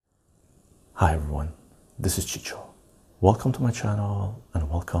Hi everyone, this is Chicho. Welcome to my channel and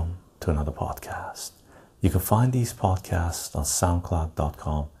welcome to another podcast. You can find these podcasts on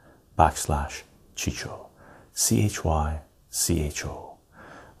soundcloud.com/Chicho, CHYCHO.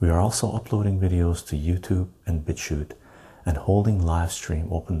 We are also uploading videos to YouTube and BitChute and holding live stream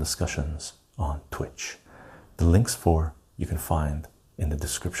open discussions on Twitch. The links for you can find in the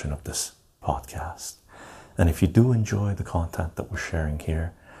description of this podcast. And if you do enjoy the content that we're sharing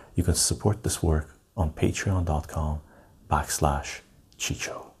here, you can support this work on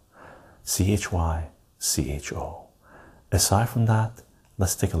patreon.com/Chicho, CHYCHO. Aside from that,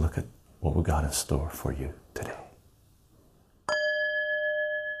 let's take a look at what we got in store for you today.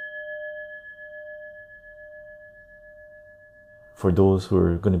 For those who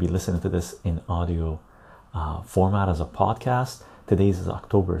are going to be listening to this in audio format as a podcast, today's is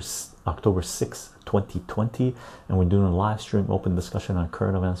October 6th, 2020, and we're doing a live stream open discussion on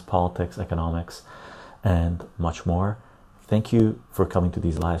current events, politics, economics, and much more. Thank you for coming to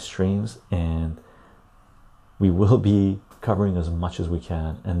these live streams, and we will be covering as much as we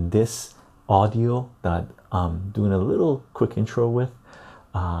can. And this audio that I'm doing a little quick intro with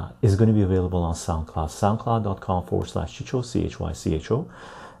is going to be available on SoundCloud, soundcloud.com/Chicho, CHYCHO,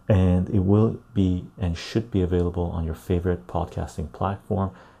 and it will be and should be available on your favorite podcasting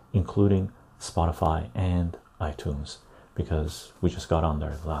platform, including Spotify and iTunes, because we just got on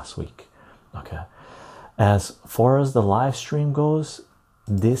there last week. Okay, as far as the live stream goes,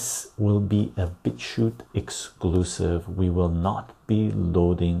 this will be a BitChute exclusive. We will not be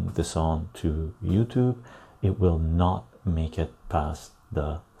loading this on to YouTube. It will not make it past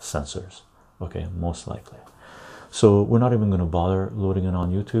the censors, okay, most likely. So we're not even going to bother loading it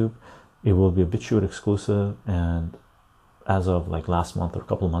on YouTube. It will be a BitChute exclusive, and as of like last month or a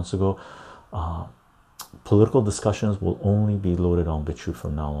couple of months ago, political discussions will only be loaded on BitChute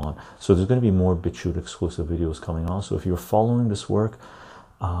from now on. So there's going to be more BitChute exclusive videos coming on. So if you're following this work,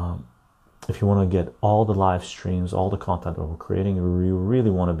 if you want to get all the live streams, all the content that we're creating, you really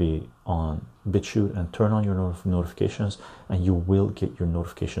want to be on BitChute and turn on your notifications, and you will get your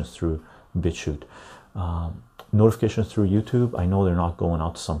notifications through BitChute. Notifications through YouTube, I know they're not going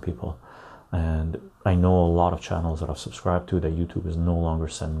out to some people, and I know a lot of channels that I've subscribed to that YouTube is no longer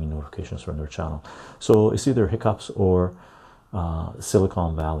sending me notifications from their channel. So it's either hiccups or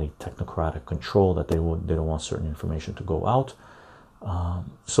Silicon Valley technocratic control that they don't want certain information to go out.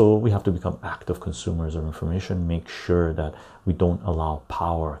 So we have to become active consumers of information, make sure that we don't allow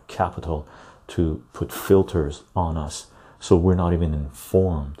power capital to put filters on us, so we're not even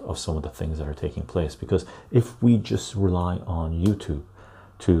informed of some of the things that are taking place. Because if we just rely on YouTube,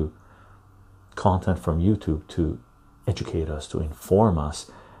 to content from YouTube to educate us, to inform us,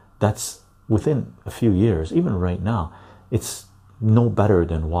 that's within a few years, even right now, it's no better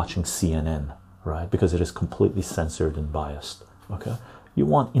than watching CNN, right? Because it is completely censored and biased. Okay, you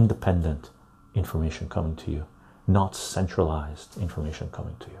want independent information coming to you, not centralized information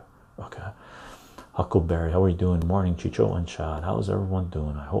coming to you. Okay, Huckleberry, how are you doing? Morning, Chicho and Chad. How's everyone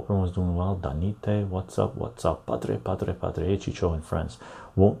doing? I hope everyone's doing well. Danite, what's up? What's up? Padre. Hey, Chicho and friends.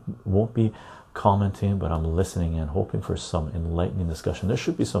 Won't be commenting, but I'm listening and hoping for some enlightening discussion. There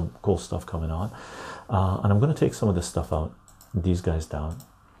should be some cool stuff coming on, and I'm going to take some of this stuff out, these guys down.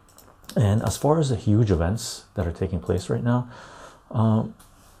 And as far as the huge events that are taking place right now,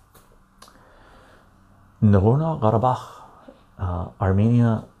 Nagorno-Karabakh,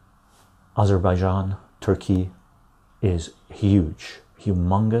 Armenia, Azerbaijan, Turkey is huge,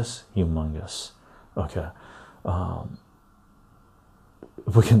 humongous. Okay,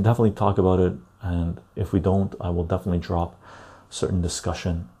 we can definitely talk about it, and if we don't, I will definitely drop certain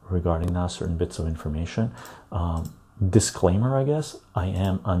discussion regarding that, certain bits of information. Disclaimer, I guess, I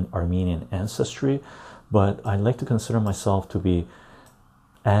am an Armenian ancestry, but I like to consider myself to be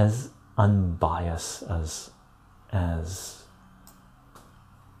as unbiased as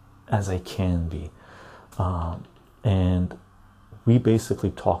I can be. And we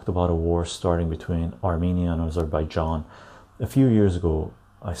basically talked about a war starting between Armenia and Azerbaijan. A few years ago,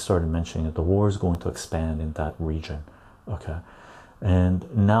 I started mentioning that the war is going to expand in that region. Okay, and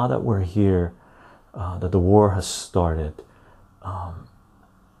now that we're here, that the war has started,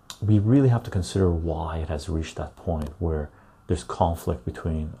 we really have to consider why it has reached that point where there's conflict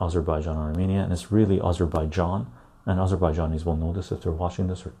between Azerbaijan and Armenia, and it's really Azerbaijan, and Azerbaijanis will know this if they're watching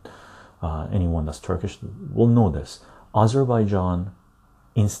this, or anyone that's Turkish will know this. Azerbaijan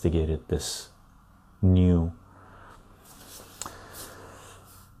instigated this new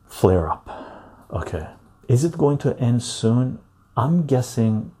flare-up. Okay, is it going to end soon? I'm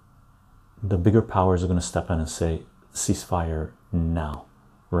guessing the bigger powers are going to step in and say ceasefire now,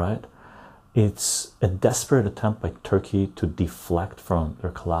 right? it's a desperate attempt by Turkey to deflect from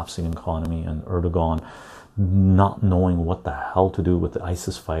their collapsing economy, and Erdogan not knowing what the hell to do with the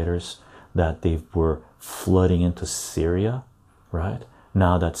ISIS fighters that they were flooding into Syria, right?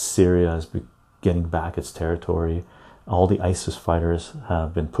 Now that Syria is getting back its territory, all the ISIS fighters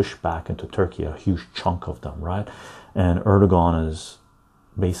have been pushed back into Turkey, a huge chunk of them, right? And Erdogan is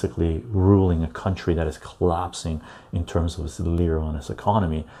basically ruling a country that is collapsing in terms of its lira and its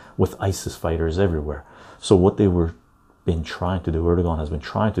economy, with ISIS fighters everywhere. So what they were been trying to do, Erdogan has been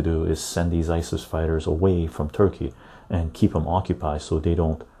trying to do, is send these ISIS fighters away from Turkey and keep them occupied so they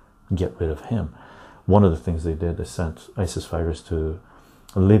don't get rid of him. One of the things they did, they sent ISIS fighters to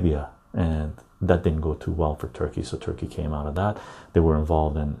Libya, and that didn't go too well for Turkey, so Turkey came out of that. They were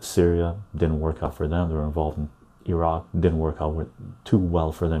involved in Syria, didn't work out for them. They were involved in Iraq, didn't work out too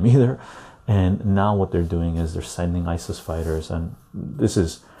well for them either. And now what they're doing is they're sending ISIS fighters, and this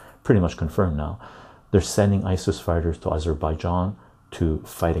is pretty much confirmed now, they're sending ISIS fighters to Azerbaijan to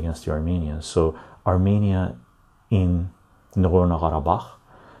fight against the Armenians. So Armenia in Nagorno-Karabakh,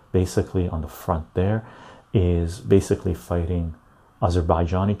 basically on the front there, is basically fighting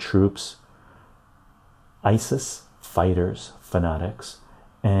Azerbaijani troops, ISIS fighters, fanatics,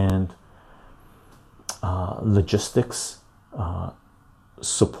 and logistics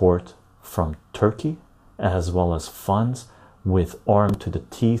support from Turkey, as well as funds with armed to the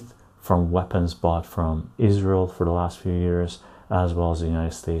teeth from weapons bought from Israel for the last few years, as well as the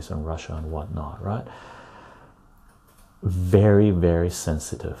United States and Russia and whatnot, right? Very, very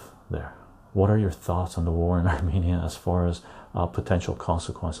sensitive there. What are your thoughts on the war in Armenia as far as potential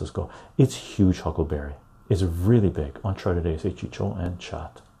consequences go? It's huge, Huckleberry. It's really big. On Charter Days, Chicho and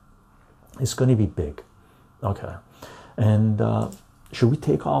chat. It's going to be big. Okay. And should we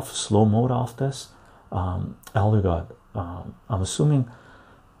take off slow mode off this? Elder God, I'm assuming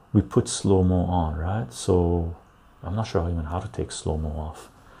we put slow-mo on, right? So I'm not sure even how to take slow-mo off.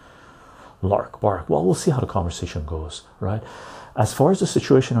 Lark bark. Well, we'll see how the conversation goes, right? As far as the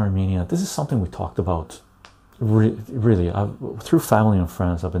situation in Armenia, this is something we talked about really through family and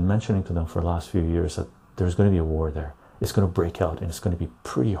friends. I've been mentioning to them for the last few years that there's going to be a war there. It's going to break out, and it's going to be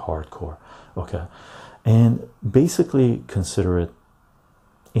pretty hardcore, okay? And basically consider it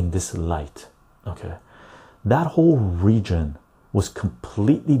in this light, okay? That whole region was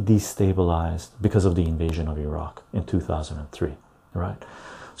completely destabilized because of the invasion of Iraq in 2003, right?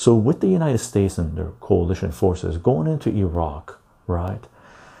 So with the United States and their coalition forces going into Iraq, right,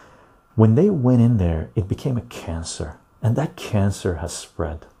 when they went in there, it became a cancer, and that cancer has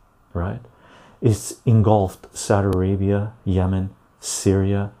spread, right? It's engulfed Saudi Arabia, Yemen,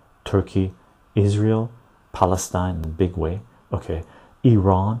 Syria, Turkey, Israel, Palestine in a big way, okay,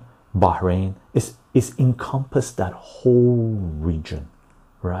 Iran, Bahrain. It's encompassed that whole region,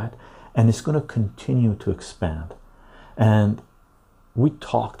 right? And it's going to continue to expand. And we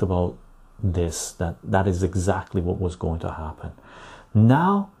talked about this, that is exactly what was going to happen.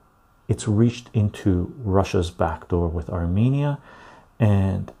 Now it's reached into Russia's back door with Armenia,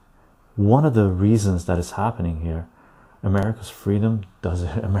 and one of the reasons that is happening here, America's freedom does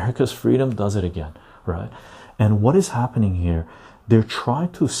it. America's freedom does it again, right? And what is happening here, they're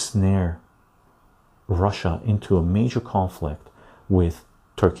trying to snare Russia into a major conflict with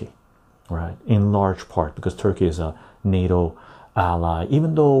Turkey, right? In large part because Turkey is a NATO ally,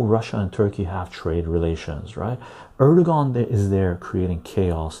 even though Russia and Turkey have trade relations, right? Erdogan is there creating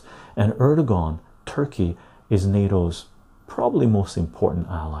chaos, and Erdogan, Turkey, is NATO's probably most important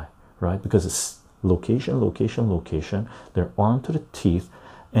ally, right? Because it's location, location, location. They're armed to the teeth,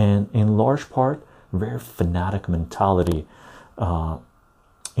 and in large part, very fanatic mentality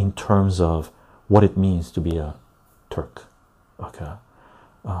in terms of what it means to be a Turk, okay?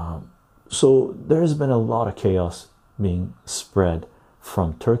 So there's been a lot of chaos being spread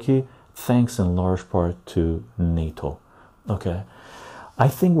from Turkey, thanks in large part to NATO, okay? I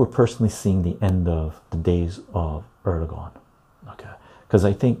think we're personally seeing the end of the days of Erdogan, okay? Because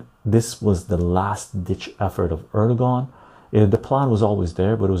I think this was the last-ditch effort of Erdogan. The plan was always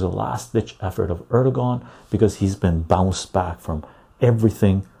there, but it was a last-ditch effort of Erdogan because he's been bounced back from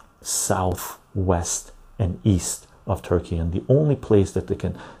everything south, west, and east of Turkey, and the only place that they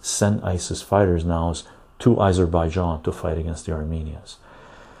can send ISIS fighters now is to Azerbaijan to fight against the Armenians.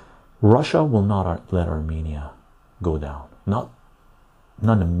 Russia will not let Armenia go down, not in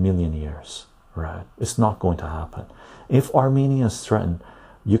a million years, right? It's not going to happen. If Armenia is threatened,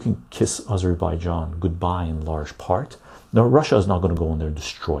 you can kiss Azerbaijan goodbye in large part. Now Russia is not going to go in there and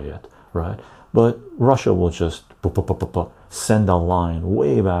destroy it, right? But Russia will just send a line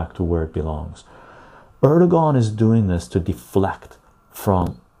way back to where it belongs. Erdogan is doing this to deflect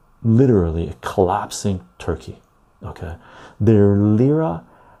from literally a collapsing Turkey. Okay, their lira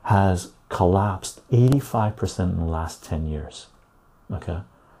has collapsed 85% in the last 10 years. Okay,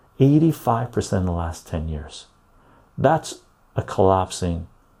 85% in the last 10 years. That's a collapsing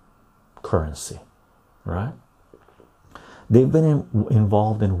currency, right? They've been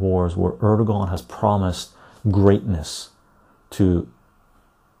involved in wars where Erdogan has promised greatness to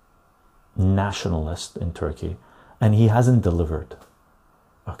nationalists in Turkey, and he hasn't delivered.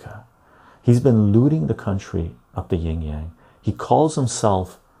 Okay, he's been looting the country up the yin yang. He calls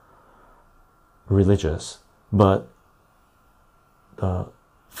himself religious, but the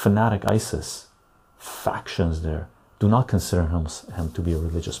fanatic ISIS factions there do not consider him to be a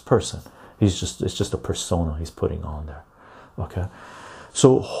religious person. It's just a persona he's putting on there. Okay,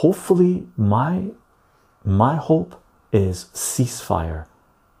 so hopefully my hope is ceasefire,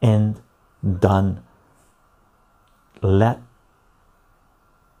 end, done, let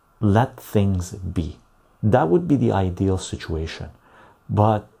things be. That would be the ideal situation,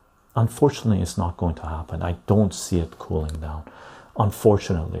 but unfortunately it's not going to happen. I don't see it cooling down,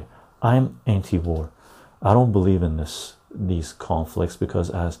 unfortunately. I'm anti-war. I don't believe in these conflicts, because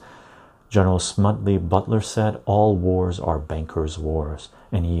as General Smedley Butler said, all wars are bankers' wars,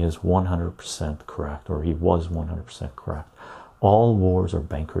 and he is 100% correct, or he was 100% correct. All wars are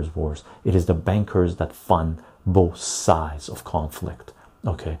bankers' wars. It is the bankers that fund both sides of conflict.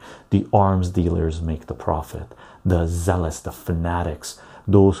 Okay, the arms dealers make the profit. The zealots, the fanatics,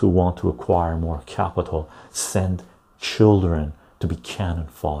 those who want to acquire more capital, send children to be cannon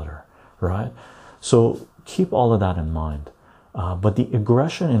fodder, right? So keep all of that in mind. But the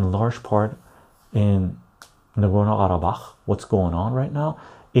aggression in large part in Nagorno-Karabakh, what's going on right now,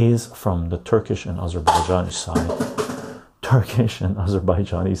 is from the Turkish and Azerbaijani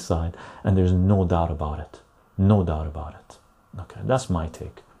side, and there's no doubt about it. No doubt about it. Okay, that's my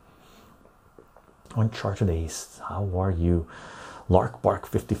take. Uncharted Ace, how are you? Lark Bark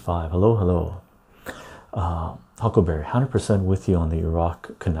 55, hello. Huckleberry, 100% with you on the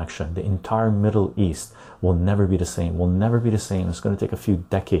Iraq connection. The entire Middle East will never be the same. It's going to take a few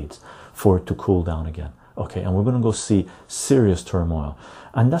decades for it to cool down again. Okay, and we're going to go see serious turmoil.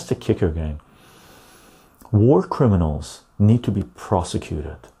 And that's the kicker, gang. War criminals need to be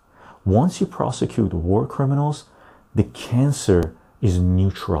prosecuted. Once you prosecute war criminals, the cancer is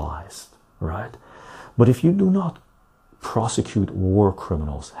neutralized, right? But if you do not prosecute war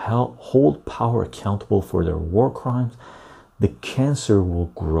criminals, hold power accountable for their war crimes, the cancer will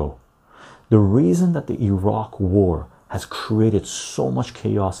grow. The reason that the Iraq war has created so much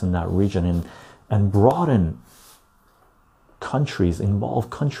chaos in that region and brought in countries, involved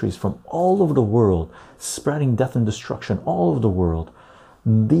countries from all over the world, spreading death and destruction all over the world,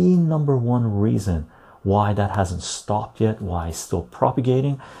 the number one reason why that hasn't stopped yet, why it's still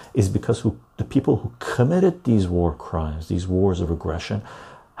propagating, is because the people who committed these war crimes, these wars of aggression,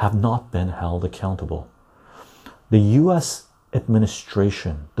 have not been held accountable. The US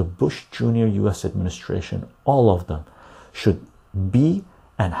administration, the Bush Jr. US administration, all of them should be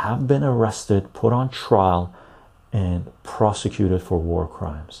and have been arrested, put on trial, and prosecuted for war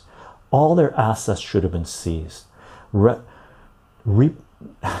crimes. All their assets should have been seized.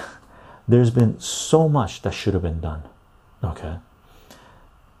 There's been so much that should have been done. Okay,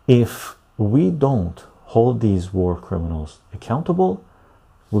 if we don't hold these war criminals accountable,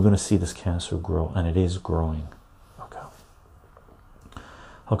 we're going to see this cancer grow, and it is growing. Okay,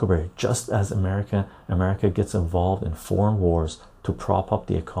 Huckleberry, just as America gets involved in foreign wars to prop up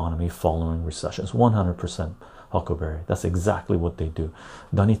the economy following recessions. 100%, Huckleberry, that's exactly what they do.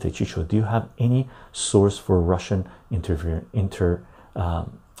 Danite Chicho, do you have any source for Russian intervening?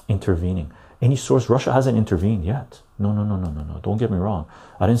 Any source? Russia hasn't intervened yet. No, don't get me wrong,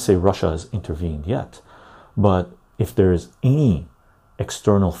 I didn't say Russia has intervened yet, but if there is any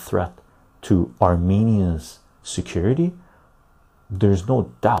external threat to Armenia's security, there's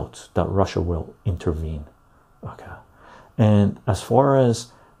no doubt that Russia will intervene. Okay, and as far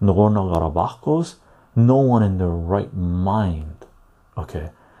as Nagorno-Karabakh goes, no one in their right mind,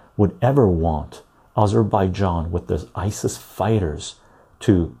 okay, would ever want Azerbaijan with the ISIS fighters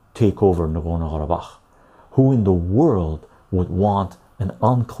to take over Nagorno-Karabakh. Who in the world would want an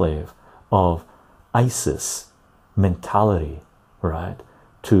enclave of ISIS mentality, right,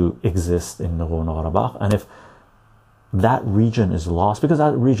 to exist in Nagorno-Karabakh? And if that region is lost, because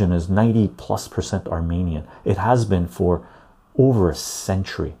that region is 90+% Armenian, it has been for over a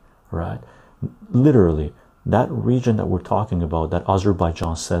century, right? Literally, that region that we're talking about, that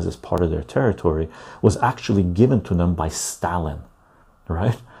Azerbaijan says is part of their territory, was actually given to them by Stalin,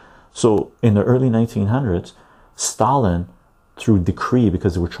 right? So in the early 1900s, Stalin through decree,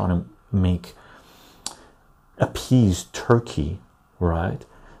 because they were trying to appease Turkey, right?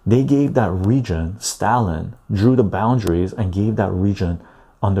 They gave that region, Stalin drew the boundaries and gave that region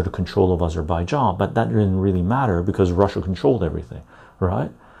under the control of Azerbaijan, but that didn't really matter because Russia controlled everything,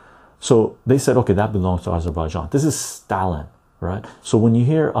 right? So they said, okay, that belongs to Azerbaijan. This is Stalin, right? So when you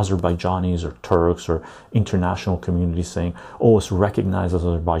hear Azerbaijanis or Turks or international communities saying, oh, it's recognized as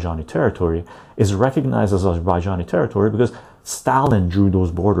Azerbaijani territory, it's recognized as Azerbaijani territory because Stalin drew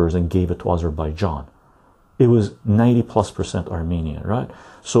those borders and gave it to Azerbaijan. It was 90+% Armenian, right?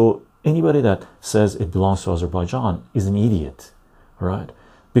 So anybody that says it belongs to Azerbaijan is an idiot, right?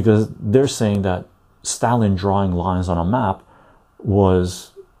 Because they're saying that Stalin drawing lines on a map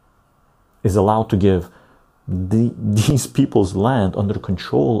is allowed to give these people's land under the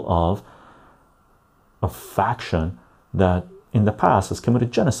control of a faction that in the past has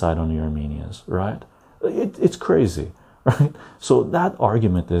committed genocide on the Armenians, right? It's crazy, right? So that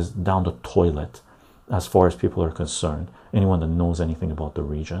argument is down the toilet as far as people are concerned, anyone that knows anything about the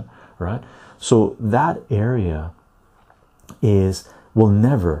region, right? So that area will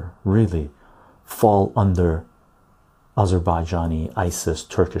never really fall under Azerbaijani, ISIS,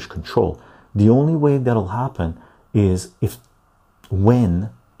 Turkish control. The only way that'll happen is if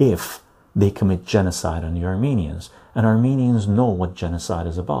they commit genocide on the Armenians, and Armenians know what genocide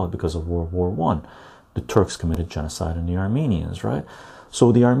is about because of World War I. The Turks committed genocide on the Armenians, right?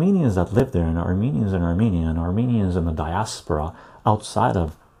 So the Armenians that live there, and Armenians in Armenia, and Armenians in the diaspora outside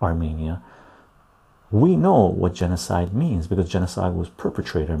of Armenia, we know what genocide means because genocide was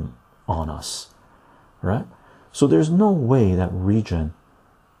perpetrated on us, right? So there's no way that region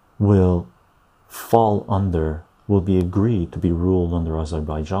will be agreed to be ruled under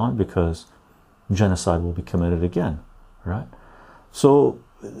Azerbaijan because genocide will be committed again, right? So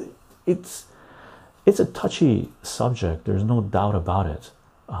it's a touchy subject, there's no doubt about it,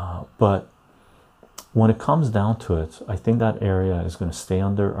 but when it comes down to it, I think that area is going to stay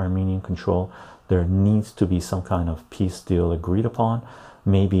under Armenian control. There needs to be some kind of peace deal agreed upon,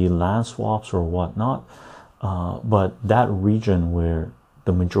 maybe land swaps or whatnot, but that region where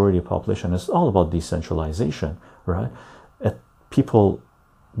the majority of population is all about decentralization, right? People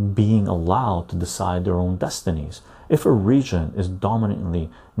being allowed to decide their own destinies. If a region is dominantly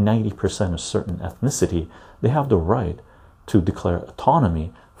 90% a certain ethnicity, they have the right to declare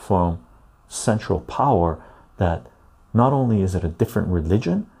autonomy from central power that not only is it a different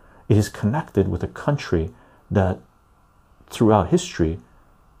religion, it is connected with a country that throughout history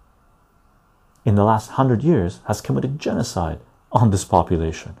in the last 100 years has committed genocide on this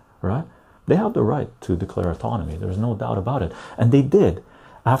population, right? They have the right to declare autonomy, there's no doubt about it, and they did.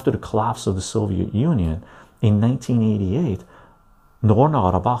 After the collapse of the Soviet Union in 1988,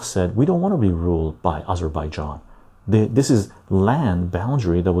 Nagorno-Karabakh said, we don't want to be ruled by Azerbaijan. This is land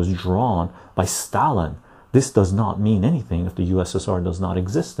boundary that was drawn by Stalin. This does not mean anything if the USSR does not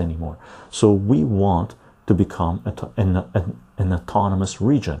exist anymore. So we want to become an autonomous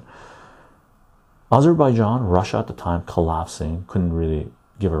region. Azerbaijan, Russia at the time collapsing, couldn't really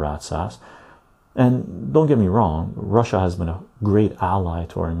give a rat's ass. And don't get me wrong, Russia has been a great ally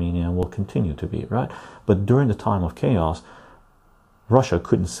to Armenia and will continue to be, right? But during the time of chaos, Russia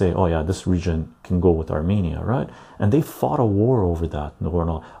couldn't say, oh yeah, this region can go with Armenia, right? And they fought a war over that.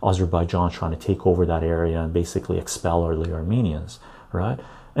 Azerbaijan trying to take over that area and basically expel early Armenians, right?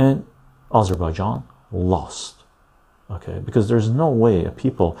 And Azerbaijan lost, okay? Because there's no way a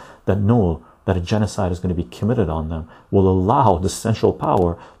people that know that a genocide is going to be committed on them will allow the central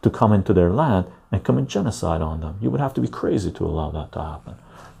power to come into their land and commit genocide on them. You would have to be crazy to allow that to happen,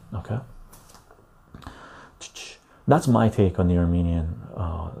 okay? That's my take on the Armenian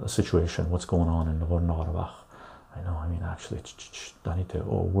situation, what's going on in Nagorno-Karabakh. I know, I mean, actually, I need to,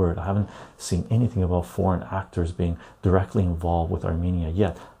 oh word, I haven't seen anything about foreign actors being directly involved with Armenia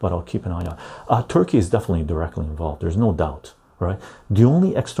yet, but I'll keep an eye on. Turkey is definitely directly involved, there's no doubt, right? The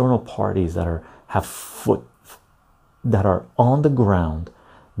only external parties that are on the ground,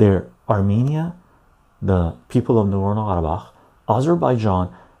 they're Armenia, the people of Nagorno-Karabakh, Azerbaijan.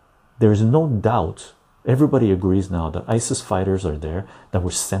 There's no doubt, everybody agrees now that ISIS fighters are there that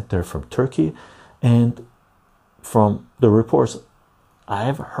were sent there from Turkey, and from the reports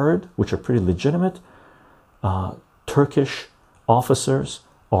I've heard, which are pretty legitimate, Turkish officers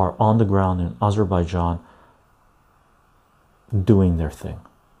are on the ground in Azerbaijan doing their thing,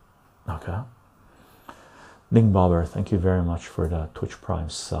 okay? Ning Bobber, thank you very much for the Twitch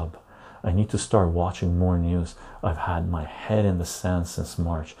Prime sub. I need to start watching more news. I've had my head in the sand since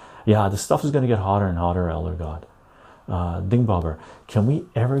March. Yeah, the stuff is going to get hotter and hotter, Elder God. Dingbobber, can we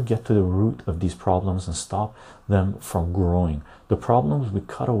ever get to the root of these problems and stop them from growing? The problems we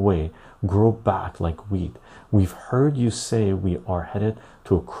cut away grow back like wheat. We've heard you say we are headed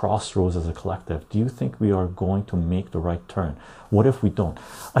to a crossroads as a collective. Do you think we are going to make the right turn? What if we don't?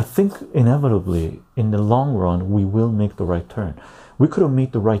 I think inevitably in the long run we will make the right turn. We could have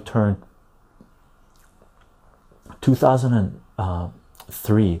made the right turn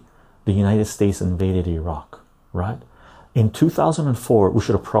 2003. The United States invaded Iraq, right? In 2004 we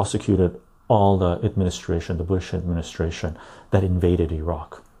should have prosecuted all the administration, the Bush administration that invaded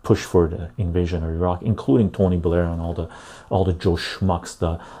Iraq, pushed for the invasion of Iraq, including Tony Blair and all the Joe Schmucks,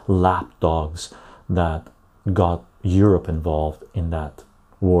 the lapdogs that got Europe involved in that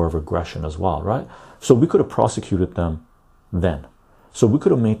war of aggression as well, right? So we could have prosecuted them then. So we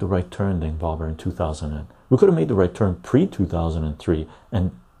could have made the right turn then, Bobber, in 2000. We could have made the right turn pre-2003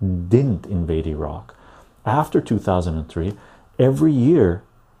 and didn't invade Iraq. After 2003, every year,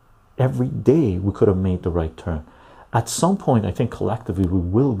 every day, we could have made the right turn. At some point, I think collectively we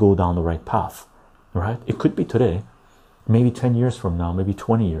will go down the right path, right? It could be today, maybe 10 years from now, maybe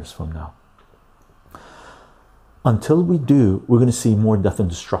 20 years from now. Until we do, we're going to see more death and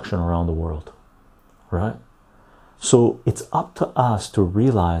destruction around the world, right? So it's up to us to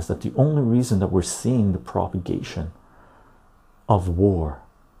realize that the only reason that we're seeing the propagation of war,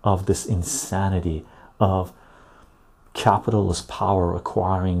 of this insanity, of capitalist power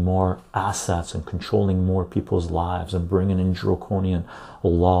acquiring more assets and controlling more people's lives and bringing in draconian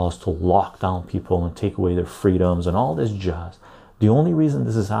laws to lock down people and take away their freedoms and all this jazz. The only reason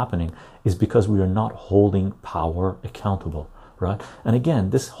this is happening is because we are not holding power accountable, right? And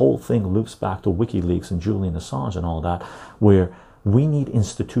again, this whole thing loops back to WikiLeaks and Julian Assange and all that, where we need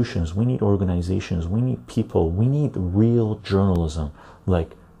institutions, we need organizations, we need people, we need real journalism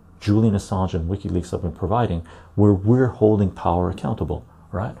like Julian Assange and WikiLeaks have been providing, where we're holding power accountable,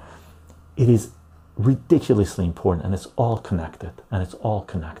 right? It is ridiculously important, and it's all connected,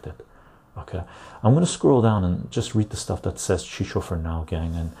 okay? I'm going to scroll down and just read the stuff that says Chicho for now,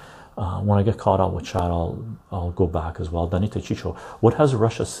 gang, and when I get caught up with chat, I'll go back as well. Danita Chicho, what has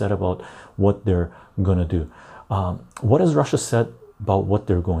Russia said about what they're going to do? What has Russia said about what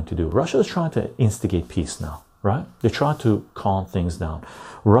they're going to do? Russia is trying to instigate peace now, right? They're trying to calm things down.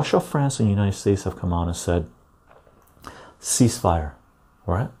 Russia, France, and the United States have come out and said ceasefire,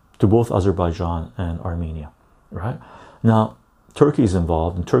 right, to both Azerbaijan and Armenia, right? Now, Turkey is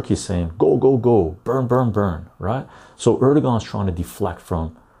involved, and Turkey is saying go, go, go, burn, burn, burn, right? So Erdogan is trying to deflect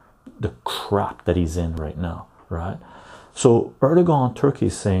from the crap that he's in right now, right? So Erdogan, Turkey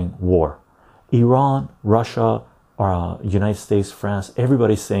is saying war. Iran, Russia, United States, France,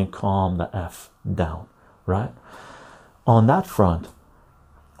 everybody's saying calm the F down, right? On that front,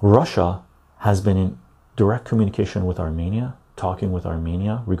 Russia has been in direct communication with Armenia, talking with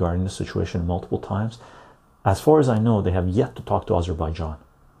Armenia regarding the situation multiple times. As far as I know, they have yet to talk to Azerbaijan,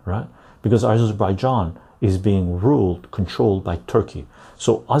 right? Because Azerbaijan is being controlled by Turkey.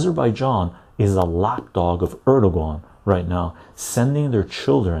 So Azerbaijan is a lapdog of Erdogan right now, sending their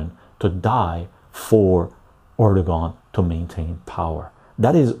children to die for Erdogan to maintain power.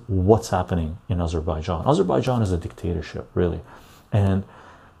 That is what's happening in Azerbaijan. Azerbaijan is a dictatorship, really, and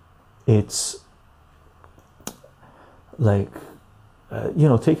it's like you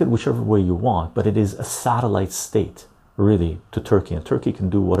know, take it whichever way you want, but it is a satellite state really to Turkey, and Turkey can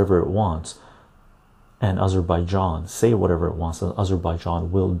do whatever it wants, and Azerbaijan say whatever it wants, and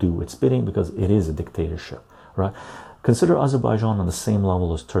Azerbaijan will do its bidding because it is a dictatorship, right? Consider Azerbaijan on the same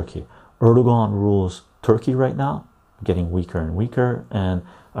level as Turkey. Erdogan rules Turkey right now, getting weaker and weaker, and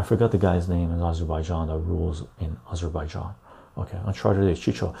I forgot the guy's name in Azerbaijan that rules in Azerbaijan. Okay, Uncharted Age,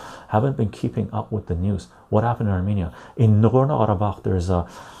 Chicho, haven't been keeping up with the news. What happened in Armenia? In Nagorno-Karabakh, there's a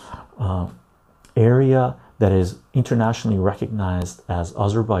area that is internationally recognized as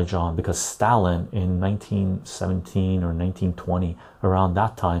Azerbaijan because Stalin in 1917 or 1920, around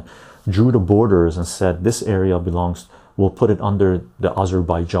that time, drew the borders and said this area belongs, we'll put it under the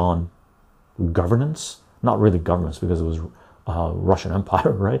Azerbaijan governance. Not really governance because it was Russian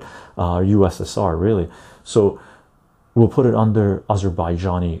Empire, right? USSR, really. So we'll put it under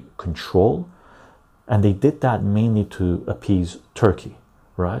Azerbaijani control, and they did that mainly to appease Turkey,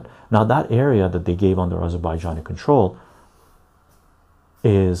 right? Now that area that they gave under Azerbaijani control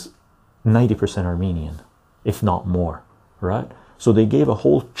is 90% Armenian, if not more, right? So they gave a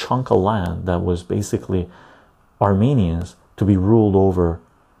whole chunk of land that was basically Armenians to be ruled over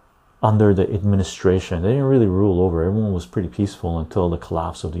under the administration. They didn't really rule over, everyone was pretty peaceful until the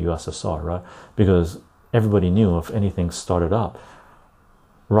collapse of the USSR, right? Because everybody knew if anything started up,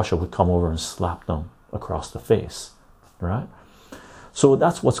 Russia would come over and slap them across the face. right? So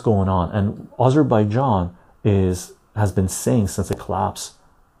that's what's going on. And Azerbaijan has been saying since the collapse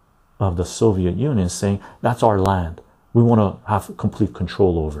of the Soviet Union, saying that's our land. We want to have complete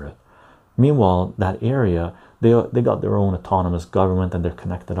control over it. Meanwhile, that area, they got their own autonomous government, and they're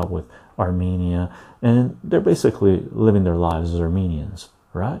connected up with Armenia, and they're basically living their lives as Armenians,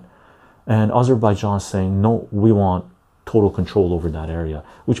 right? And Azerbaijan is saying, no, we want total control over that area,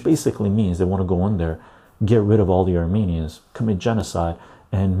 which basically means they want to go in there, get rid of all the Armenians, commit genocide,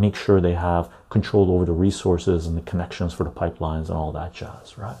 and make sure they have control over the resources and the connections for the pipelines and all that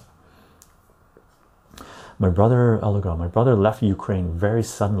jazz, right? My brother left Ukraine very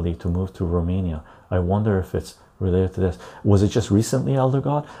suddenly to move to Romania. I wonder if it's related to this. Was it just recently, Elder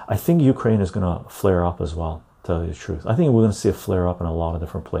God? I think Ukraine is going to flare up as well, to tell you the truth. I think we're going to see a flare up in a lot of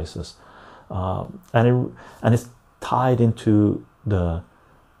different places. And it's tied into the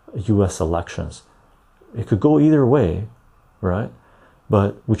US elections. It could go either way, right?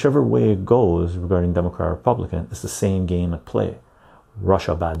 But whichever way it goes regarding Democrat or Republican, it's the same game at play.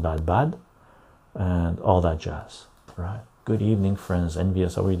 Russia bad, bad, bad, and all that jazz, right? Good evening, friends.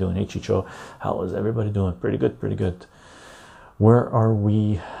 Envious, how are you doing? Hey, Chicho, how is everybody doing? Pretty good, pretty good. Where are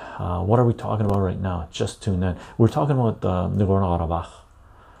we? What are we talking about right now? Just tuned in. We're talking about Nagorno-Karabakh.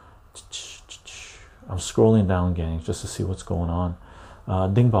 I'm scrolling down, gang, just to see what's going on.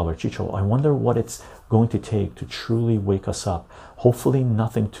 Dingbobber, Chicho, I wonder what it's going to take to truly wake us up. Hopefully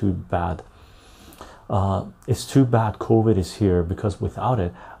nothing too bad. It's too bad COVID is here, because without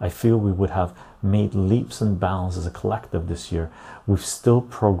it, I feel we would have made leaps and bounds as a collective this year. We've still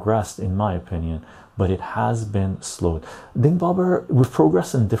progressed, in my opinion, but it has been slowed. Dingbobber, we've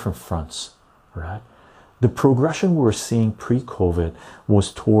progressed in different fronts, right? The progression we were seeing pre-COVID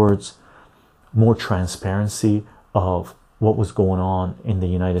was towards more transparency of what was going on in the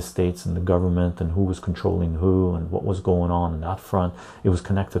United States and the government, and who was controlling who, and what was going on in that front. It was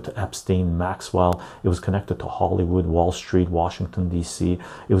connected to Epstein, Maxwell. It was connected to Hollywood, Wall Street, Washington, D.C.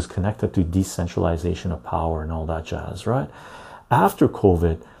 It was connected to decentralization of power and all that jazz, right? After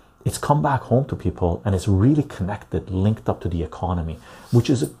COVID, it's come back home to people, and it's really connected, linked up to the economy, which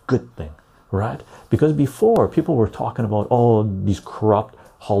is a good thing, right? Because before, people were talking about, oh, these corrupt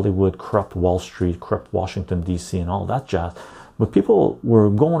Hollywood, corrupt Wall Street, corrupt Washington, D.C., and all that jazz. But people were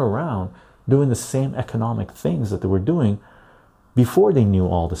going around doing the same economic things that they were doing before they knew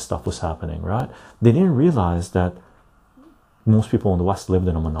all this stuff was happening, right? They didn't realize that most people in the West lived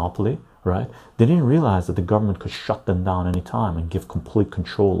in a monopoly, right? They didn't realize that the government could shut them down anytime and give complete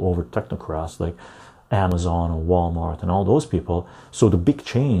control over technocrats like Amazon or Walmart and all those people, so the big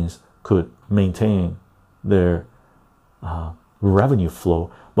chains could maintain their revenue flow,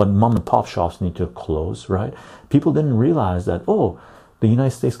 but mom and pop shops need to close, right? People didn't realize that, oh, the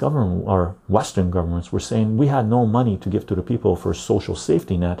United States government or Western governments were saying we had no money to give to the people for a social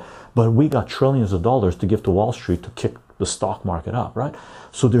safety net, but we got trillions of dollars to give to Wall Street to kick the stock market up, right?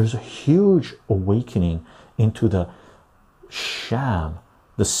 So there's a huge awakening into the sham,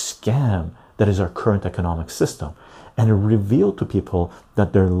 the scam that is our current economic system. And it revealed to people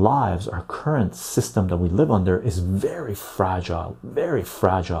that their lives, our current system that we live under, is very fragile,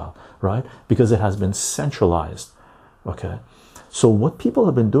 right? Because it has been centralized, okay? So what people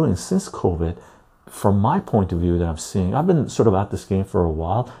have been doing since COVID, from my point of view that I'm seeing, I've been sort of at this game for a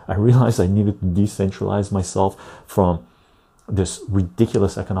while. I realized I needed to decentralize myself from this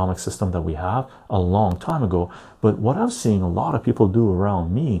ridiculous economic system that we have a long time ago. But what I'm seeing a lot of people do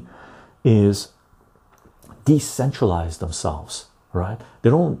around me is decentralize themselves, right? They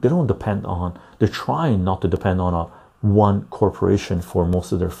don't depend on, they're trying not to depend on one corporation for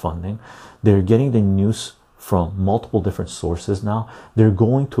most of their funding. They're getting the news from multiple different sources now. They're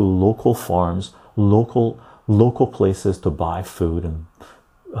going to local farms, local places to buy food and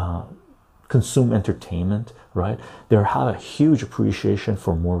consume entertainment, right? They have a huge appreciation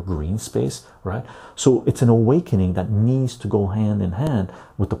for more green space, right? So it's an awakening that needs to go hand in hand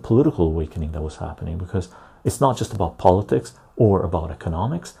with the political awakening that was happening, because it's not just about politics or about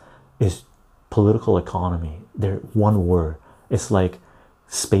economics, it's political economy. They're one word. It's like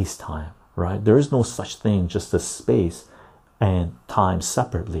space-time, right? There is no such thing just as space and time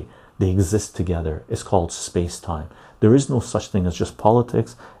separately. They exist together. It's called space-time. There is no such thing as just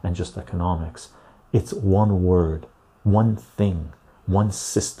politics and just economics. It's one word, one thing, one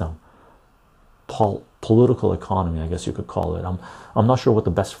system. Political economy, I guess you could call it. I'm not sure what the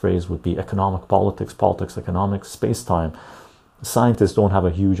best phrase would be. Economic politics, politics, economics, space-time. Scientists don't have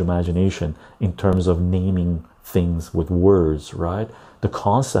a huge imagination in terms of naming things with words, right? The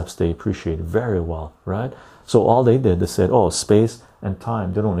concepts they appreciate very well, right? So all they said, oh, space and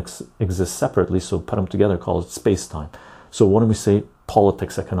time, they don't exist separately, so put them together, call it space-time. So what do we say?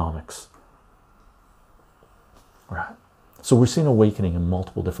 Politics, economics, right? So we're seeing awakening in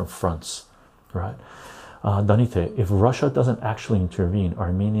multiple different fronts, right? Danite, if Russia doesn't actually intervene,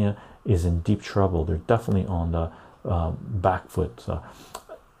 Armenia is in deep trouble. They're definitely on the back foot,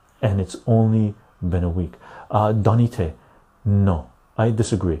 and it's only been a week. Danite, no, I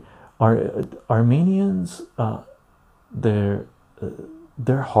disagree. Armenians, they're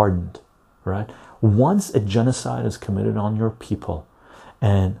hardened, right? Once a genocide is committed on your people,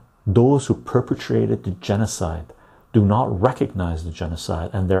 and those who perpetrated the genocide do not recognize the genocide,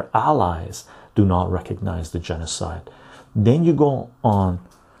 and their allies do not recognize the genocide, then you go on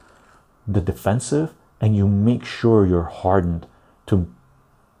the defensive and you make sure you're hardened to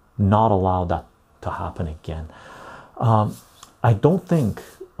not allow that to happen again. I don't think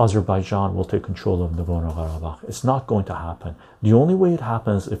Azerbaijan will take control of Nagorno-Karabakh. It's not going to happen. The only way it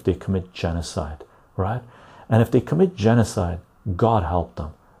happens is if they commit genocide, right? And if they commit genocide, God help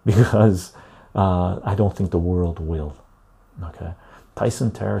them, because I don't think the world will. Okay.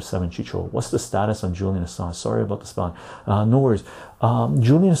 Tyson Terror 7 Chicho, what's the status on Julian Assange? Sorry about the spelling. No worries.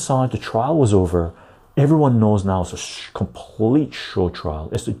 Julian Assange, the trial was over. Everyone knows now it's a complete show trial.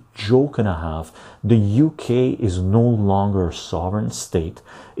 It's a joke and a half. The UK is no longer a sovereign state.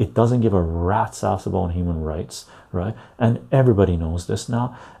 It doesn't give a rat's ass about human rights, right? And everybody knows this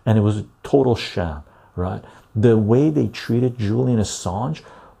now. And it was a total sham, right? The way they treated Julian Assange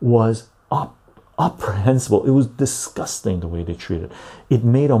was apprehensible. It was disgusting the way they treated it. It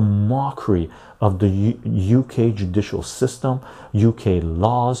made a mockery of the UK judicial system, UK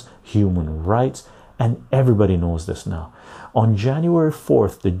laws, human rights, and everybody knows this now. On January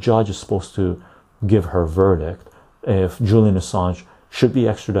 4th, the judge is supposed to give her verdict if Julian Assange should be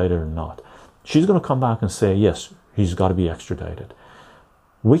extradited or not. She's going to come back and say, yes, he's got to be extradited.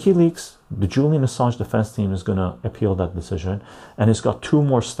 WikiLeaks, the Julian Assange defense team, is going to appeal that decision, and it's got 2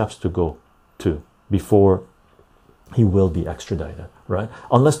 more steps to go to before he will be extradited, right?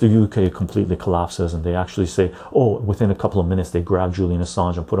 Unless the UK completely collapses and they actually say, oh, within a couple of minutes they grab Julian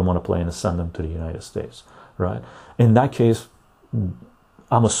Assange and put him on a plane and send him to the United States, right? In that case,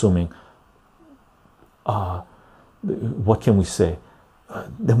 I'm assuming, what can we say?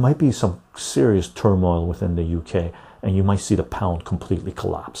 There might be some serious turmoil within the UK, and you might see the pound completely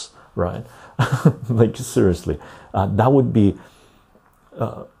collapse, right? Like, seriously, that would be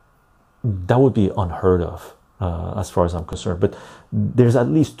unheard of, as far as I'm concerned. But there's at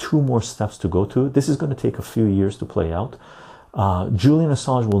least 2 more steps to go to. This is going to take a few years to play out. Julian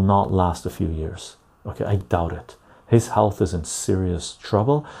Assange will not last a few years. Okay, I doubt it. His health is in serious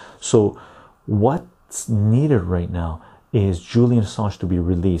trouble. So what's needed right now is Julian Assange to be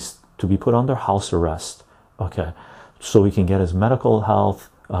released, to be put under house arrest, okay, so he can get his medical health,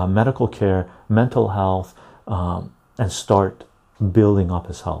 medical care, mental health, and start building up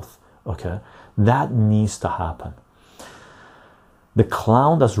his health. Okay, that needs to happen. The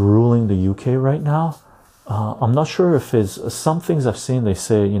clown that's ruling the UK right now, I'm not sure if some things I've seen, they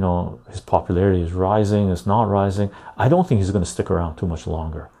say, you know, his popularity is rising, it's not rising. I don't think he's going to stick around too much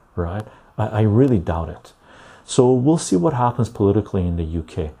longer, right? I really doubt it. So we'll see what happens politically in the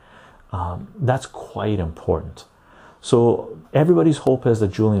UK. That's quite important. So everybody's hope is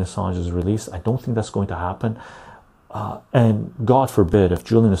that Julian Assange is released. I don't think that's going to happen. And God forbid, if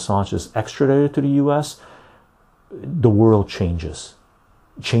Julian Assange is extradited to the US, the world changes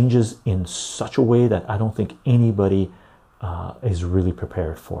in such a way that I don't think anybody is really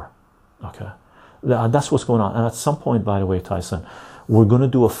prepared for. Okay, that's what's going on. And at some point, by the way, Tyson, we're going to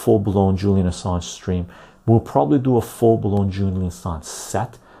do a full-blown Julian Assange stream. We'll probably do a full-blown Julian Assange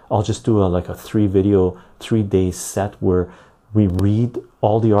set. I'll just do like a 3-day set where we read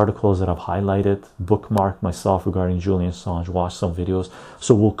all the articles that I've highlighted, bookmark myself regarding Julian Assange, watch some videos.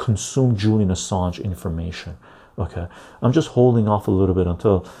 So we'll consume Julian Assange information. Okay, I'm just holding off a little bit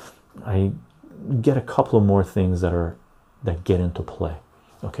until I get a couple of more things that get into play.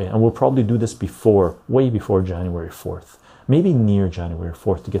 Okay, and we'll probably do this way before January 4th, maybe near January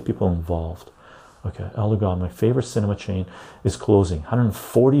 4th, to get people involved. Okay, Elder God, my favorite cinema chain is closing.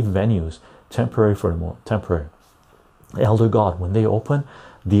 140 venues, temporary for the moment, temporary. Elder God, when they open,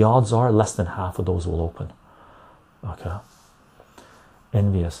 the odds are less than half of those will open. Okay.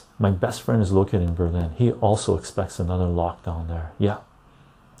 Envious, my best friend is located in Berlin. He also expects another lockdown there. Yeah.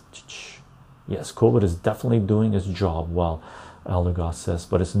 Yes, COVID is definitely doing its job well, Elder God says,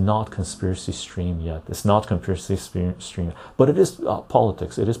 but it's not conspiracy stream yet. It's not conspiracy stream, but it is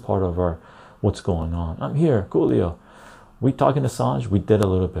politics. It is part of what's going on. I'm here, Coolio. We talking Assange? We did a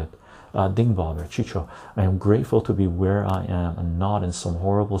little bit. Dingbobber, Chicho, I am grateful to be where I am and not in some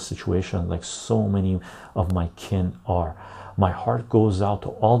horrible situation like so many of my kin are. My heart goes out to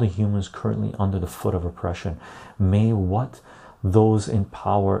all the humans currently under the foot of oppression. May what those in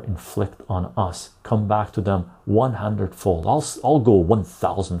power inflict on us come back to them 100-fold. I'll go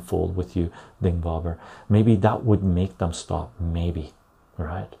 1,000-fold with you, Dingbobber. Maybe that would make them stop. Maybe,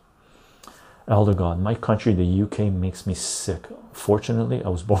 right? Elder God, my country, the UK, makes me sick. Fortunately, I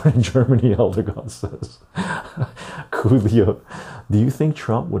was born in Germany, Elder God says. Coolio, do you think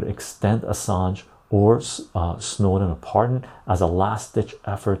Trump would extend Assange or Snowden a pardon as a last-ditch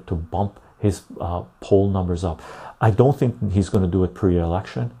effort to bump his poll numbers up? I don't think he's going to do it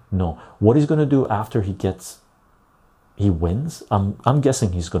pre-election. No. What he's going to do after he wins, I'm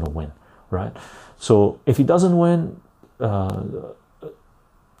guessing he's going to win, right? So if he doesn't win,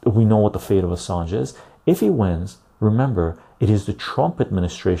 we know what the fate of Assange is. If he wins, remember, it is the Trump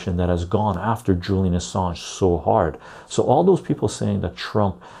administration that has gone after Julian Assange so hard. So all those people saying that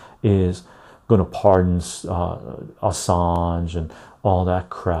Trump is going to pardon Assange and all that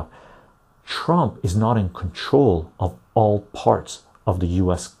crap, Trump is not in control of all parts of the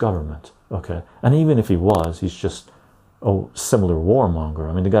US government, okay? And even if he was, he's just a similar warmonger.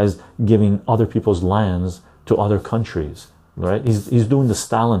 I mean, the guy's giving other people's lands to other countries, right? He's doing the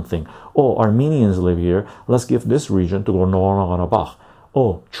Stalin thing. Oh, Armenians live here, let's give this region to Nagorno-Karabakh.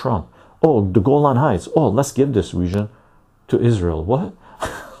 Oh, Trump. Oh, the Golan Heights. Oh, let's give this region to Israel. What?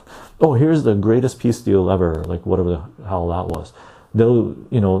 Oh, here's the greatest peace deal ever, like whatever the hell that was. They'll,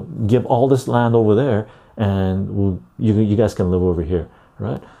 give all this land over there, and you guys can live over here,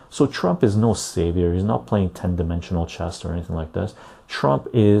 right? So Trump is no savior. He's not playing 10-dimensional chess or anything like this. Trump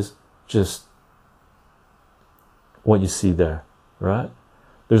is just what you see there, right?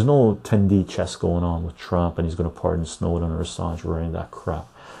 There's no 10D chess going on with Trump, and he's going to pardon Snowden or Assange or any of that crap,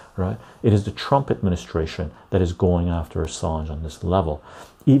 right? It is the Trump administration that is going after Assange on this level.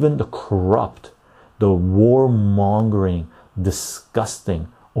 Even the corrupt, the warmongering,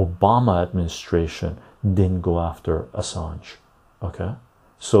 disgusting Obama administration didn't go after Assange, okay?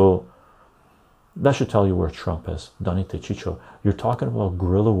 So that should tell you where Trump is. Danite Chicho, you're talking about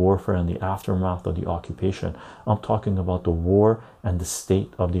guerrilla warfare and the aftermath of the occupation. I'm talking about the war and the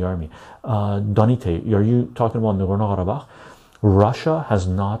state of the army. Danite, are you talking about Nagorno-Karabakh? Russia has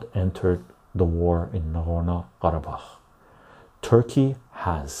not entered the war in Nagorno-Karabakh. Turkey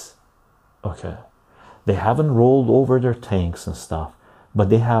has, okay? They haven't rolled over their tanks and stuff, but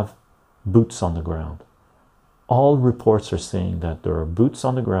they have boots on the ground. All reports are saying that there are boots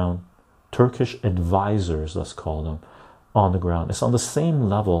on the ground, Turkish advisors, let's call them, on the ground. It's on the same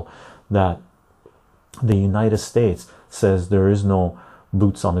level that the United States says there is no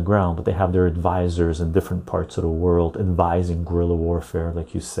boots on the ground, but they have their advisors in different parts of the world advising guerrilla warfare,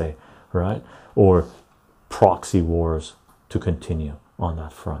 like you say, right? Or proxy wars to continue on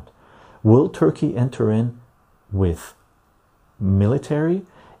that front. Will Turkey enter in with military?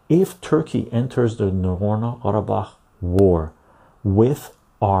 If Turkey enters the Nagorno-Karabakh war with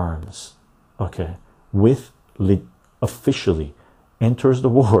arms, okay, officially enters the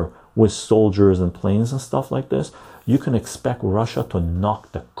war with soldiers and planes and stuff like this, you can expect Russia to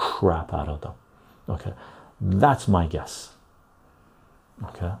knock the crap out of them, okay? That's my guess,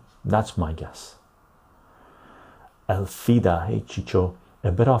 okay? That's my guess. Elfida, hey Chicho,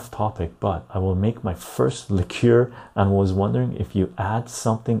 a bit off topic, but I will make my first liqueur and was wondering if you add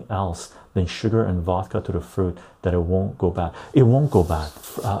something else than sugar and vodka to the fruit that it won't go bad. It won't go bad.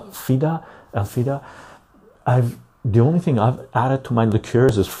 Elfida, the only thing I've added to my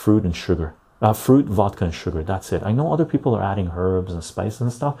liqueurs is fruit and sugar. Fruit, vodka, and sugar. That's it. I know other people are adding herbs and spices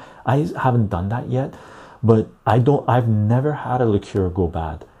and stuff. I haven't done that yet, but I've never had a liqueur go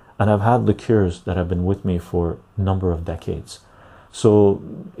bad. And I've had liqueurs that have been with me for a number of decades. So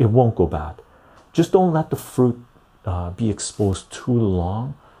it won't go bad. Just don't let the fruit be exposed too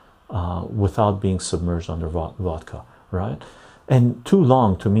long without being submerged under vodka, right? And too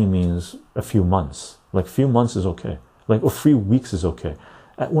long to me means a few months. Like a few months is okay. Like a few weeks is okay.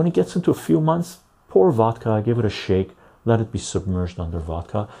 When it gets into a few months, pour vodka, give it a shake, let it be submerged under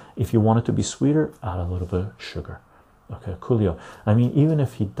vodka. If you want it to be sweeter, add a little bit of sugar. Okay, coolio. I mean, even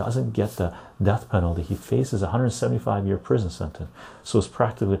if he doesn't get the death penalty, he faces a 175-year prison sentence. So it's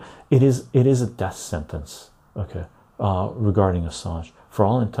practically, it is a death sentence. Okay, regarding Assange, for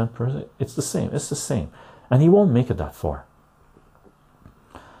all intent purposes, it's the same. It's the same, and he won't make it that far.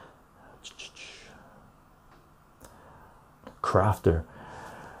 Crafter,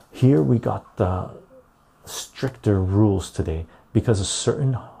 here we got the stricter rules today because a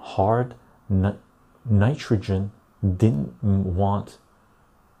certain hard nitrogen didn't want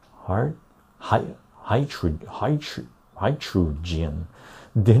hard hydrogen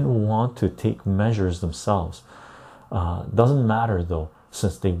didn't want to take measures themselves. Doesn't matter though,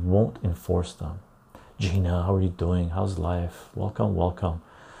 since they won't enforce them. Gina, how are you doing? How's life? Welcome, welcome.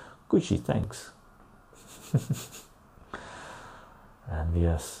 Gucci, thanks. And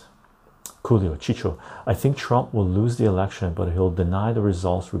yes, Coolio, Chicho, I think Trump will lose the election, but he'll deny the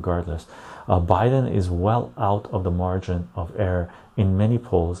results regardless. Biden is well out of the margin of error in many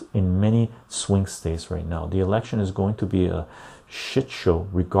polls, in many swing states right now. The election is going to be a shit show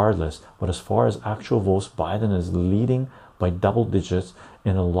regardless, but as far as actual votes, Biden is leading by double digits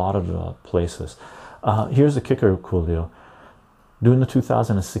in a lot of places. Here's the kicker, Coolio. During the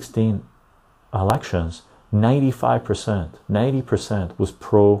 2016 elections, 90% was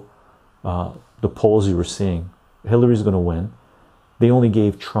pro the polls you were seeing. Hillary's going to win. They only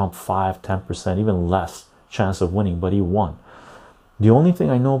gave Trump 5-10%, even less chance of winning, but he won. The only thing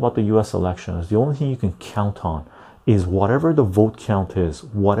I know about the US election is the only thing you can count on is whatever the vote count is,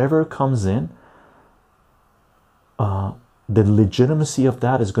 whatever comes in, the legitimacy of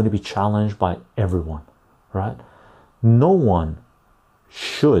that is going to be challenged by everyone, right? No one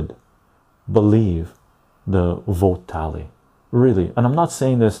should believe the vote tally, really. And I'm not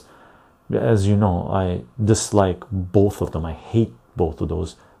saying this, as you know, I dislike both of them. I hate both of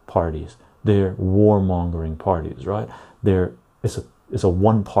those parties. They're warmongering parties, right? It's a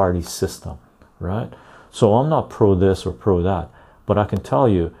one-party system, right? So I'm not pro this or pro that, but I can tell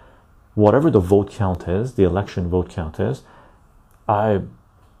you, whatever the vote count is, the election vote count is, I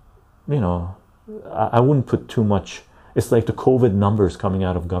wouldn't put too much. It's like the COVID numbers coming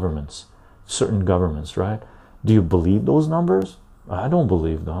out of governments, certain governments, right? Do you believe those numbers? I don't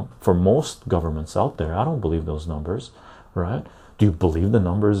believe them. For most governments out there, I don't believe those numbers, right? Do you believe the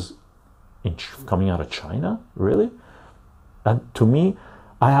numbers coming out of China? Really? And to me,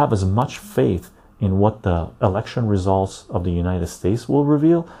 I have as much faith in what the election results of the United States will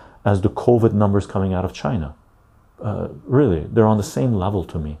reveal as the COVID numbers coming out of China. Really, they're on the same level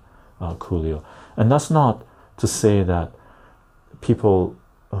to me, Coolio. And that's not to say that people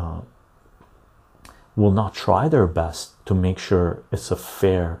will not try their best to make sure it's a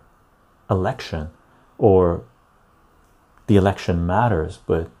fair election or the election matters,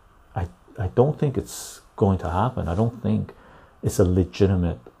 but I don't think it's going to happen. I don't think it's a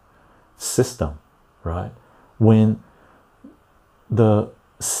legitimate system, right? When the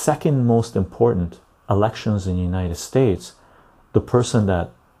second most important elections in the United States, the person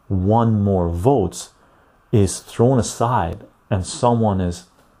that won more votes is thrown aside and someone is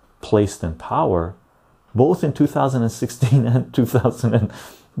placed in power, both in 2016 and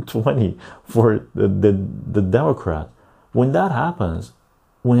 2020 for the Democrat. When that happens,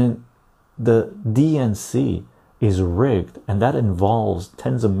 when the DNC is rigged and that involves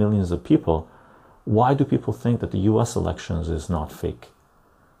tens of millions of people, why do people think that the US elections is not fake,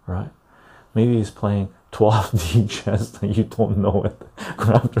 right? Maybe he's playing 12D chess and you don't know it.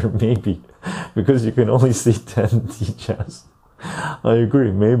 After maybe, because you can only see 10D chess. I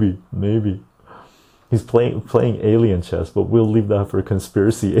agree, maybe he's playing alien chess, but we'll leave that for a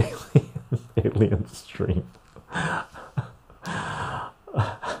conspiracy alien stream.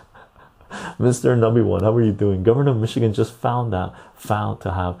 Mr. Nubby One, how are you doing? Governor of Michigan just found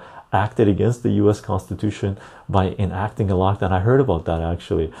to have acted against the US Constitution by enacting a lockdown. I heard about that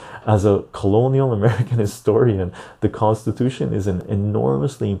actually. As a colonial American historian, the Constitution is an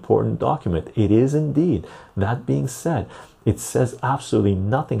enormously important document. It is indeed. That being said, it says absolutely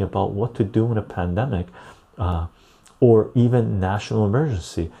nothing about what to do in a pandemic or even national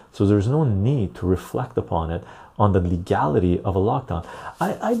emergency. So there's no need to reflect upon it, on the legality of a lockdown.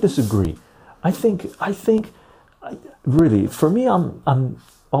 I disagree. I think really, for me, I'm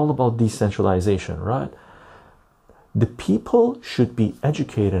all about decentralization, right? The people should be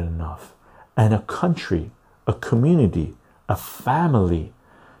educated enough, and a country, a community, a family,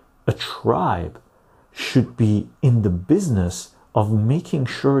 a tribe should be in the business of making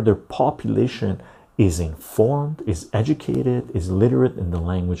sure their population is informed, is educated, is literate in the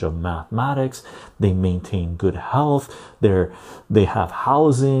language of mathematics. They maintain good health, they have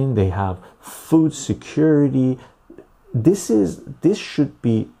housing, they have food security. This should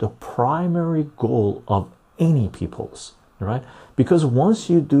be the primary goal of any people's, right? Because once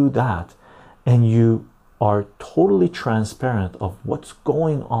you do that and you are totally transparent of what's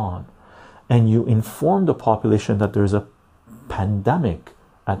going on and you inform the population that there's a pandemic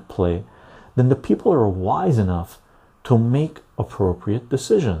at play, then the people are wise enough to make appropriate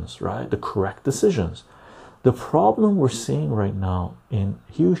decisions, right? The correct decisions. The problem we're seeing right now in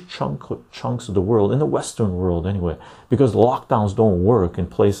huge chunks of the world, in the Western world anyway, because lockdowns don't work in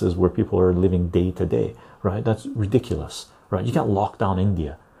places where people are living day to day, right? That's ridiculous, right? You can't lock down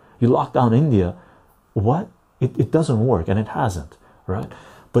India. You lock down India, what? It doesn't work, and it hasn't, right?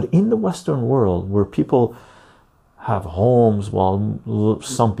 But in the Western world, where people have homes, while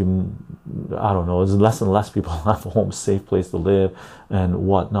some people, I don't know, it's less and less people have a home, safe place to live and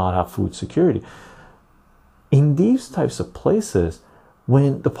whatnot, have food security. In these types of places,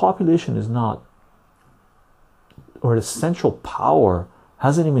 when the population is not, or the central power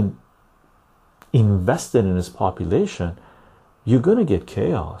hasn't even invested in its population, you're going to get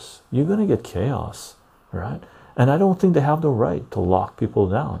chaos. You're going to get chaos, right? And I don't think they have the right to lock people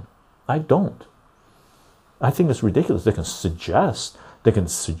down. I don't. I think it's ridiculous. They can suggest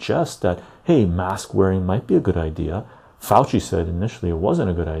that, hey, mask wearing might be a good idea. Fauci said initially it wasn't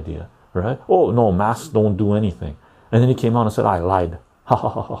a good idea, right? Oh no, masks don't do anything. And then he came out and said, I lied. Ha ha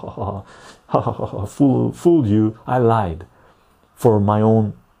ha ha ha ha ha, fooled you. I lied for my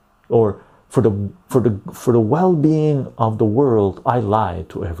own, or for the well-being of the world. I lied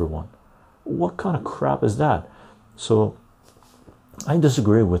to everyone. What kind of crap is that? So I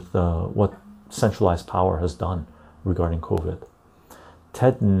disagree with what centralized power has done regarding COVID.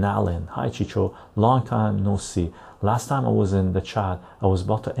 Ted Nallin, hi Chicho, long time no see. Last time I was in the chat, I was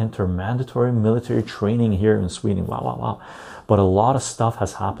about to enter mandatory military training here in Sweden. Wow, wow, wow. But a lot of stuff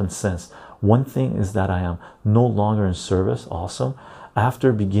has happened since. One thing is that I am no longer in service. Awesome.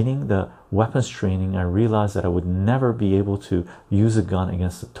 After beginning the weapons training, I realized that I would never be able to use a gun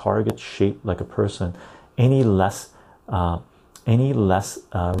against a target shaped like a person any less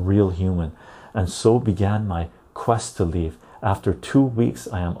real human, and so began my quest to leave. After 2 weeks,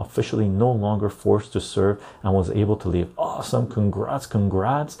 I am officially no longer forced to serve and was able to leave. Awesome.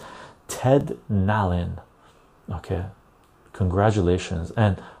 Congrats, Ted Nallin. Okay, congratulations.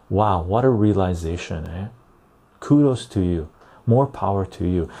 And wow, what a realization, eh? Kudos to you. More power to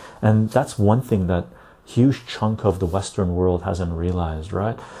you. And that's one thing that huge chunk of the Western world hasn't realized,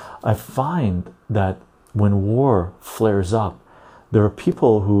 right? I find that when war flares up, there are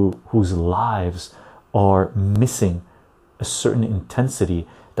people whose lives are missing a certain intensity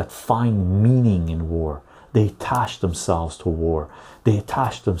that find meaning in war. They attach themselves to war. They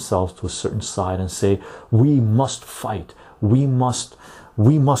attach themselves to a certain side and say, we must fight. We must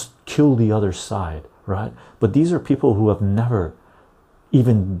kill the other side, right? But these are people who have never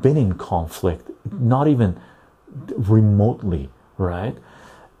even been in conflict, not even remotely, right?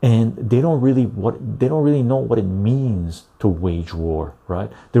 And they don't really know what it means to wage war,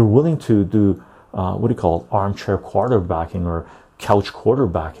 right? They're willing to do what do you call it, armchair quarterbacking or couch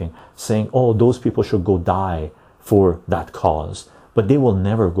quarterbacking, saying, oh, those people should go die for that cause, but they will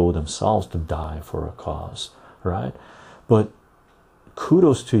never go themselves to die for a cause, right? But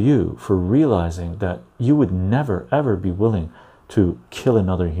kudos to you for realizing that you would never ever be willing to kill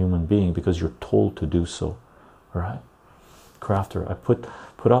another human being because you're told to do so, right? Crafter, I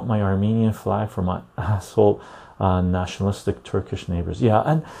put up my Armenian flag for my asshole nationalistic Turkish neighbors. Yeah,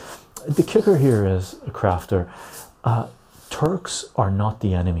 and the kicker here is, Crafter, Turks are not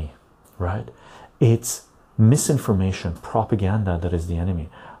the enemy, right? It's misinformation, propaganda that is the enemy.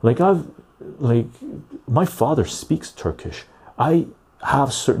 Like my father speaks Turkish. I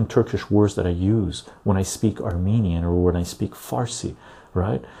have certain Turkish words that I use when I speak Armenian or when I speak Farsi,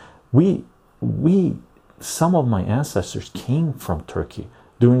 right? Some of my ancestors came from Turkey.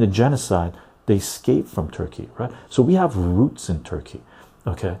 During the genocide, they escaped from Turkey, right? So we have roots in Turkey,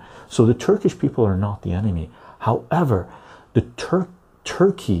 okay? So the Turkish people are not the enemy. However, the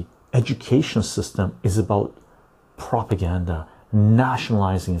Turkey education system is about propaganda,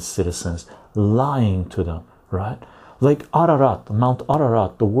 nationalizing its citizens, lying to them, right? Like Ararat, Mount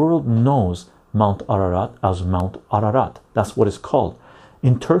Ararat, the world knows Mount Ararat as Mount Ararat. That's what it's called.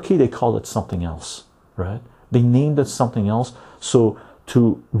 In Turkey, they call it something else, right? They named it something else. So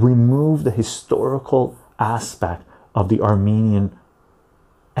to remove the historical aspect of the Armenian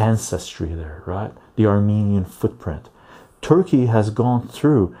ancestry there, right? The Armenian footprint. Turkey has gone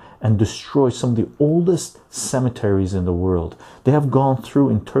through and destroyed some of the oldest cemeteries in the world. They have gone through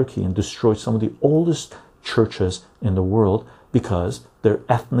in Turkey and destroyed some of the oldest churches in the world because they're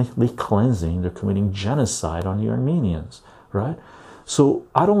ethnically cleansing, they're committing genocide on the Armenians, right? So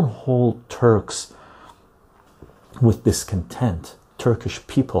I don't hold Turks with discontent, Turkish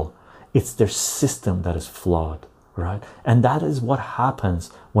people. It's their system that is flawed, right? And that is what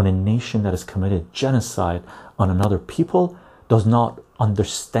happens when a nation that has committed genocide on another people does not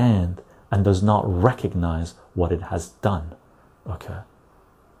understand and does not recognize what it has done. Okay,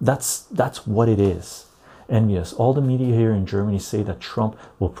 that's what it is. envious. All the media here in Germany say that Trump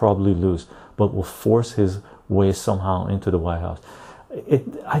will probably lose, but will force his way somehow into the White House.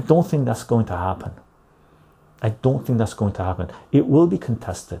 I don't think that's going to happen. I don't think that's going to happen. It will be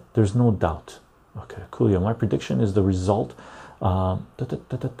contested. There's no doubt. Okay, cool. Yeah, my prediction is the result.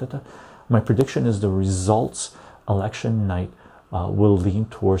 My prediction is the results election night will lean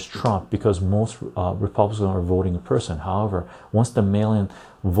towards Trump because most Republicans are voting in person. However, once the mail-in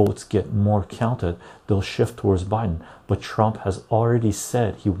votes get more counted, they'll shift towards Biden. But Trump has already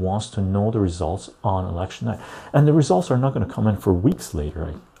said he wants to know the results on election night, and the results are not going to come in for weeks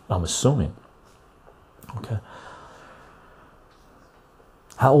later, I'm assuming. Okay.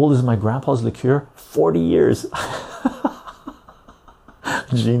 How old is my grandpa's liqueur? 40 years.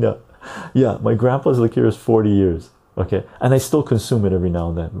 Gina. Yeah, my grandpa's liqueur is 40 years. Okay, and I still consume it every now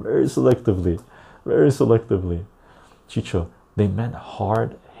and then, very selectively, very selectively. Chicho, they meant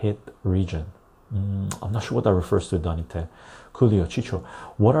hard hit region. I'm not sure what that refers to, Danite. Coolio, Chicho,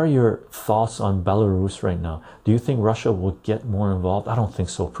 what are your thoughts on Belarus right now? Do you think Russia will get more involved? I don't think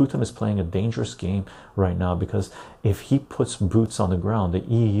so. Putin is playing a dangerous game right now because if he puts boots on the ground, the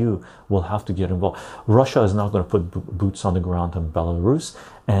EU will have to get involved. Russia is not going to put boots on the ground in Belarus,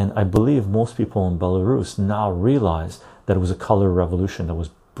 and I believe most people in Belarus now realize that it was a color revolution that was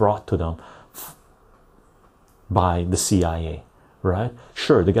brought to them by the CIA, right?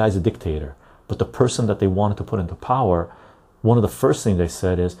 Sure, the guy's a dictator, but the person that they wanted to put into power, one of the first things they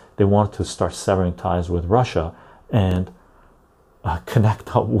said is they wanted to start severing ties with Russia and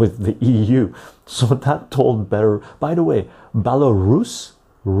connect up with the EU. So that told better. By the way, Belarus,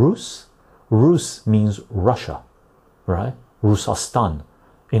 Rus means Russia, right? Rusastan.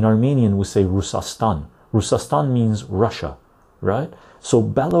 In Armenian, we say Rusastan. Rusastan means Russia, right? So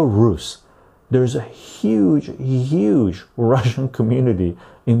Belarus, there's a huge Russian community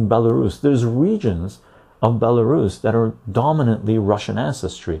in Belarus. There's regions of Belarus that are dominantly Russian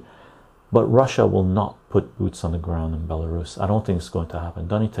ancestry, but Russia will not put boots on the ground in Belarus. I don't think it's going to happen.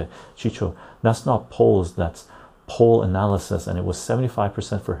 Danite, Chicho, that's not polls, that's poll analysis, and it was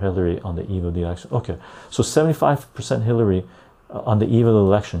 75% for Hillary on the eve of the election. Okay, so 75% Hillary on the eve of the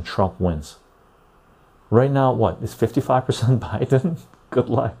election, Trump wins. Right now, what is 55% Biden? Good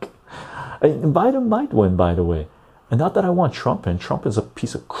luck. Biden might win, by the way, and not that I want Trump in. Trump is a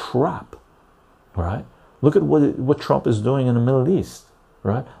piece of crap, right? Look at what Trump is doing in the Middle East,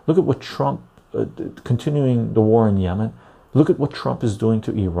 right? Look at what Trump continuing the war in Yemen. Look at what Trump is doing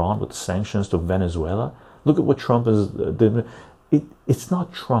to Iran with the sanctions, to Venezuela. Look at what Trump is doing. It's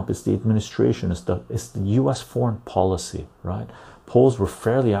not Trump, it's the administration, it's the US foreign policy, right? Polls were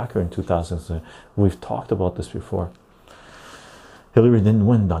fairly accurate in 2000. We've talked about this before. Hillary didn't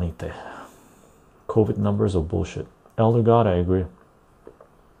win, Danite. COVID numbers are bullshit. Elder God, I agree.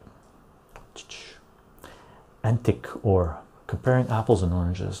 Antic or comparing apples and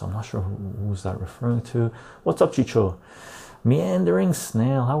oranges. I'm not sure who's that referring to. What's up, Chicho? Meandering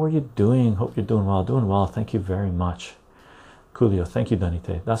snail, how are you doing? Hope you're doing well. Doing well, thank you very much. Coolio, thank you,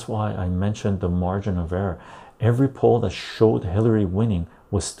 Danite. That's why I mentioned the margin of error. Every poll that showed Hillary winning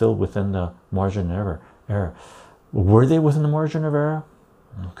was still within the margin of error. Were they within the margin of error?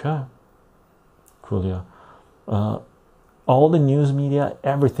 Okay. Coolio. All the news media,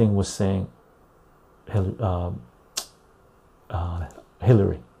 everything was saying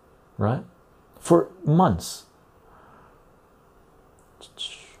Hillary, right? For months.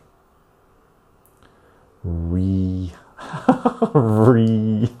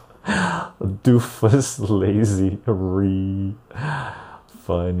 Doofus lazy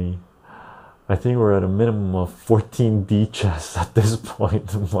funny. I think we're at a minimum of 14 D chests at this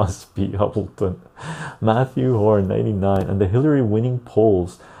point. Must be Hubbleton. Matthew Hoare 99, and the Hillary winning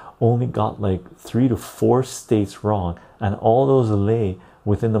polls only got like 3 to 4 states wrong, and all those lay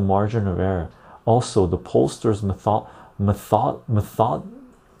within the margin of error. Also, the pollsters'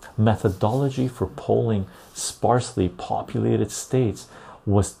 methodology for polling sparsely populated states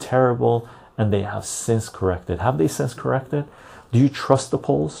was terrible, and they have since corrected. Have they since corrected? Do you trust the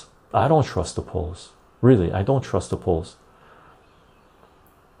polls? I don't trust the polls. Really, I don't trust the polls.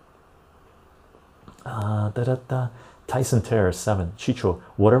 Tyson Terror 7. Chicho,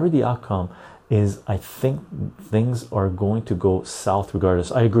 whatever the outcome is, I think things are going to go south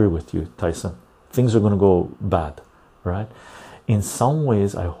regardless. I agree with you, Tyson. Things are going to go bad, right? In some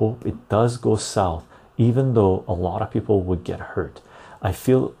ways, I hope it does go south, even though a lot of people would get hurt. I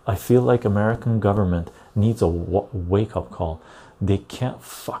feel like American government needs a wake-up call. They can't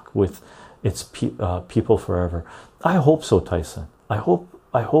fuck with its people forever. I hope so, Tyson. I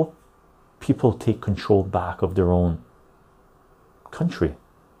hope people take control back of their own country.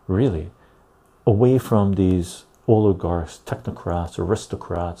 Really, away from these oligarchs, technocrats,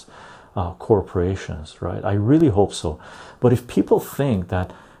 aristocrats, corporations, right? I really hope so. But if people think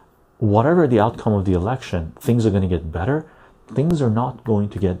that whatever the outcome of the election, things are going to get better, things are not going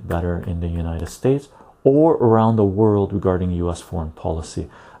to get better in the United States or around the world regarding US foreign policy.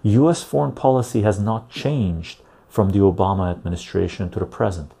 US foreign policy has not changed from the Obama administration to the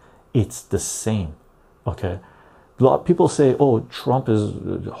present. It's the same. Okay, a lot of people say, oh, Trump is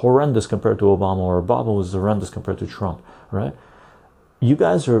horrendous compared to Obama, or Obama was horrendous compared to Trump, right? You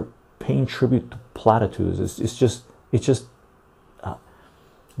guys are paying tribute to platitudes. It's just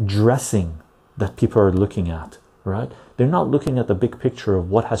dressing that people are looking at, right? They're not looking at the big picture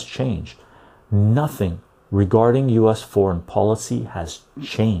of what has changed. Nothing regarding US foreign policy has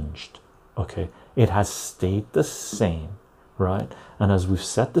changed. Okay, it has stayed the same, right? And as we've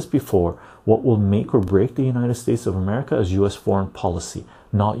said this before, what will make or break the United States of America is US foreign policy,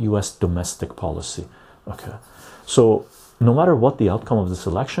 not US domestic policy. Okay, so no matter what the outcome of this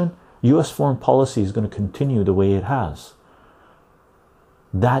election, US foreign policy is going to continue the way it has.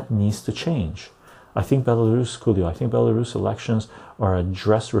 That needs to change. I think Belarus elections are a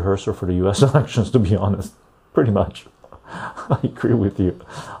dress rehearsal for the US elections, to be honest. Pretty much. I agree with you.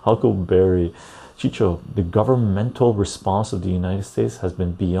 Huckleberry. Chicho, the governmental response of the United States has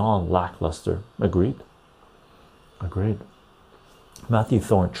been beyond lackluster. Agreed. Agreed. Matthew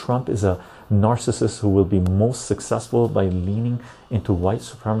Thorne, Trump is a narcissist who will be most successful by leaning into white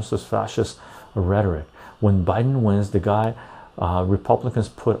supremacist fascist rhetoric. When Biden wins, the guy Republicans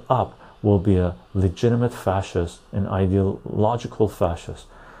put up will be a legitimate fascist, an ideological fascist.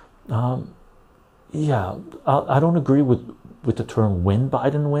 Yeah, I don't agree with the term when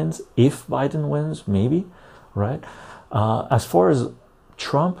Biden wins. If Biden wins, maybe, right? As far as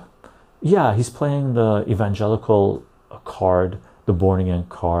Trump, yeah, he's playing the evangelical card, the born again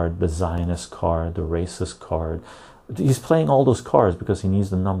card, the Zionist card, the racist card. He's playing all those cards because he needs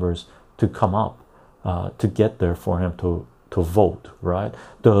the numbers to come up to get there for him to vote, right?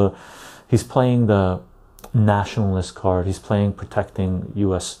 He's playing the nationalist card. He's playing protecting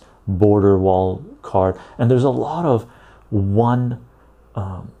U.S. border wall card, and there's a lot of one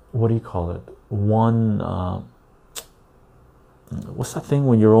what do you call it, one what's that thing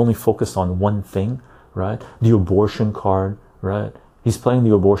when you're only focused on one thing, right? The abortion card, right? He's playing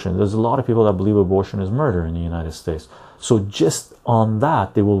the abortion. There's a lot of people that believe abortion is murder in the United States, so just on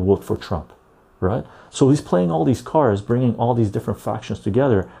that they will vote for Trump, right? So he's playing all these cards, bringing all these different factions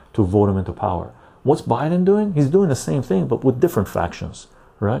together to vote him into power. What's Biden doing? He's doing the same thing but with different factions,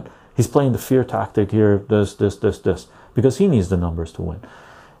 right? He's playing the fear tactic here, this, because he needs the numbers to win.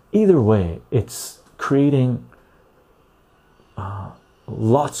 Either way, it's creating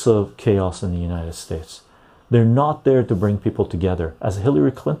lots of chaos in the United States. They're not there to bring people together. As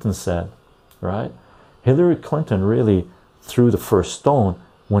Hillary Clinton said, right? Hillary Clinton really threw the first stone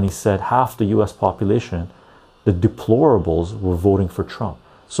when he said half the US population, the deplorables, were voting for Trump.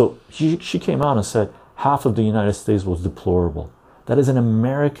 So she came out and said half of the United States was deplorable. That is an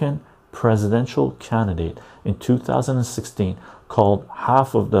American presidential candidate in 2016 called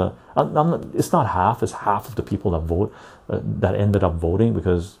half of the it's not half, it's half of the people that vote that ended up voting,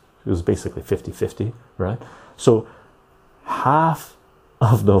 because it was basically 50-50, right? So half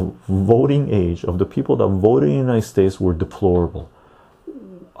of the voting age of the people that voted in the United States were deplorable.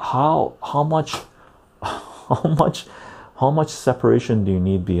 How much separation do you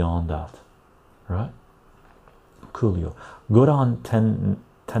need beyond that, right? Coolio. Good on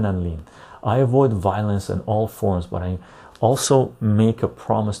Tenanlin. I avoid violence in all forms, but I also make a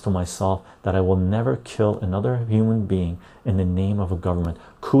promise to myself that I will never kill another human being in the name of a government.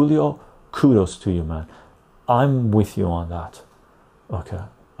 Coolio, kudos to you, man. I'm with you on that. Okay,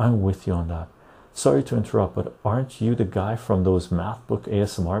 I'm with you on that. Sorry to interrupt, but aren't you the guy from those math book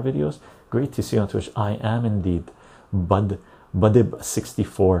ASMR videos? Great to see you on Twitch. I am indeed.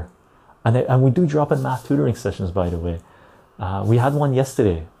 Budib64. And we do drop in math tutoring sessions, by the way. We had one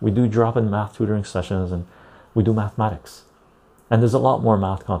yesterday. We do drop in math tutoring sessions, and we do mathematics. And there's a lot more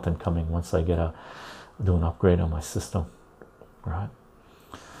math content coming once I do an upgrade on my system. Right?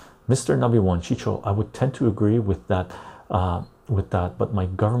 Mr. Nabi1, Chicho, I would tend to agree with that, but my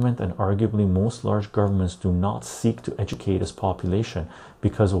government and arguably most large governments do not seek to educate its population,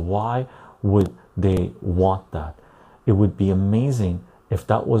 because why would they want that? It would be amazing if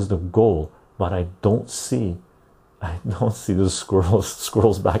that was the goal, but I don't see the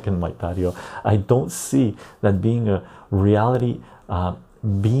squirrels back in my patio. I don't see that being a reality,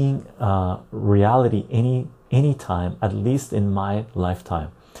 any time, at least in my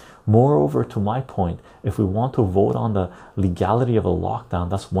lifetime. Moreover, to my point, if we want to vote on the legality of a lockdown,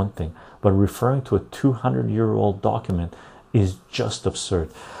 that's one thing, but referring to a 200-year-old document is just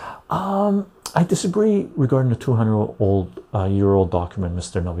absurd. I disagree regarding the 200-year-old document,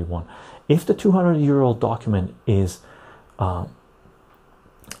 Mr. Navi One. If the 200-year-old document is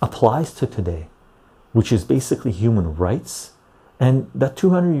applies to today, which is basically human rights, and that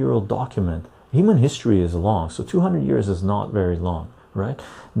 200-year-old document, human history is long, so 200 years is not very long, right?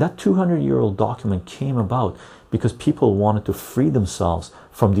 That 200-year-old document came about because people wanted to free themselves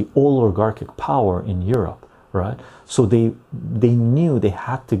from the oligarchic power in Europe, right? So they knew they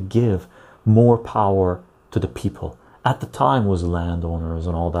had to give more power to the people. At the time was landowners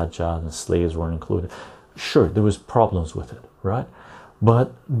and all that jazz, and slaves weren't included. Sure, there was problems with it, right?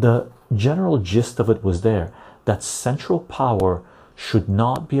 But the general gist of it was there, that central power should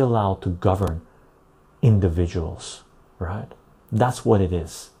not be allowed to govern individuals, right? That's what it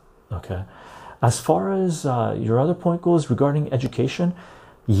is. Okay, as far as your other point goes regarding education,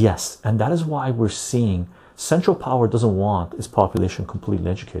 yes, and that is why we're seeing central power doesn't want its population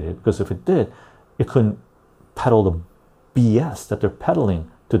completely educated, because if it did, it couldn't peddle the BS that they're peddling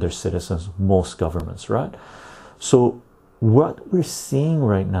to their citizens, most governments, right? So what we're seeing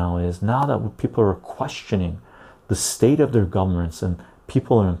right now is, now that people are questioning the state of their governments and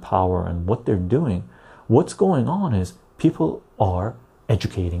people are in power and what they're doing, what's going on is people are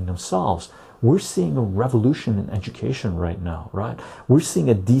educating themselves. We're seeing a revolution in education right now, right? We're seeing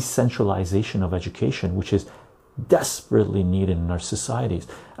a decentralization of education, which is desperately needed in our societies,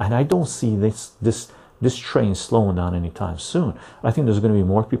 and I don't see this train slowing down anytime soon. I think there's going to be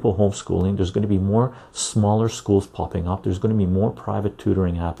more people homeschooling. There's going to be more smaller schools popping up. There's going to be more private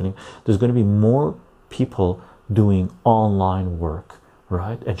tutoring happening. There's going to be more people doing online work,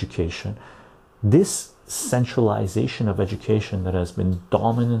 right? Education. This centralization of education that has been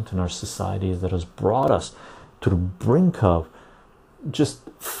dominant in our societies, that has brought us to the brink of just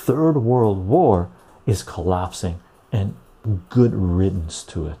third world war, is collapsing, and good riddance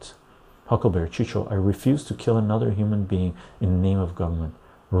to it. Huckleberry Chicho, I refuse to kill another human being in the name of government.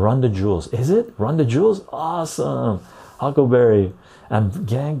 Run the jewels. Is it? Run the jewels? Awesome. Huckleberry. And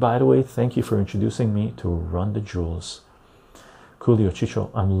gang, by the way, thank you for introducing me to Run the Jewels. Coolio Chicho,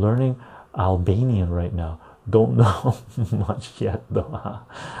 I'm learning Albanian right now. Don't know much yet though.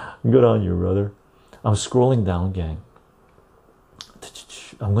 Good on you, brother. I'm scrolling down, gang.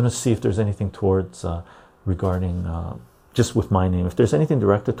 I'm gonna see if there's anything towards regarding just with my name. If there's anything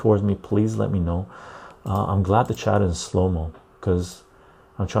directed towards me, please let me know. I'm glad the chat is in slow-mo because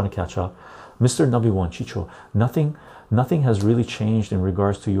I'm trying to catch up. Mr. Nabi1 Chicho, nothing has really changed in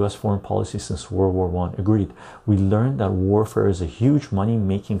regards to US foreign policy since World War I. Agreed. We learned that warfare is a huge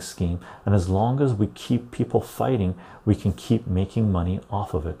money-making scheme, and as long as we keep people fighting, we can keep making money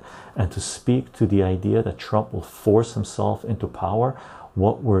off of it. And to speak to the idea that Trump will force himself into power,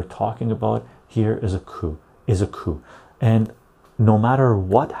 what we're talking about here is a coup. And no matter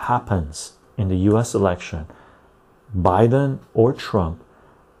what happens in the US election, Biden or Trump,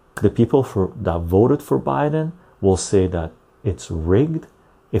 the people that voted for Biden will say that it's rigged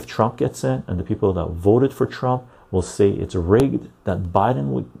if Trump gets in, and the people that voted for Trump will say it's rigged that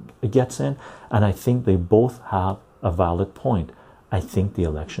Biden gets in. And I think they both have a valid point. I think the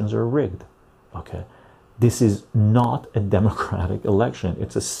elections are rigged. Okay, this is not a democratic election.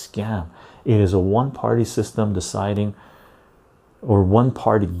 It's a scam. It is a one-party system deciding, or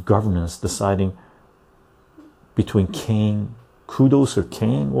one-party governance deciding between Kang, kudos or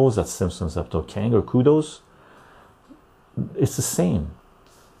Kang. What was that Simpsons episode? Kang or kudos? It's the same.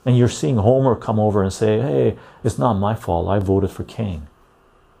 And you're seeing Homer come over and say, hey, it's not my fault, I voted for Kang,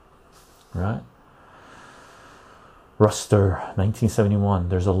 right? Ruster, 1971.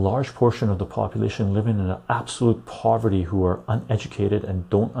 There's a large portion of the population living in absolute poverty who are uneducated and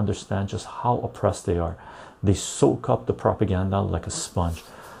don't understand just how oppressed they are. They soak up the propaganda like a sponge.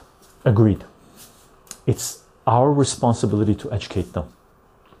 Agreed. It's our responsibility to educate them,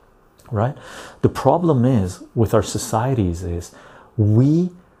 right? The problem is with our societies is we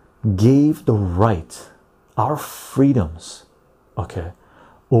gave the right, our freedoms, okay,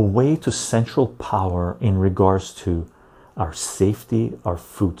 away to central power in regards to our safety, our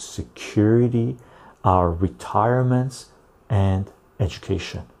food security, our retirements, and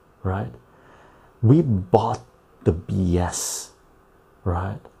education, right? We bought the BS,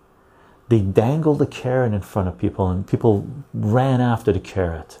 right? They dangled the carrot in front of people, and people ran after the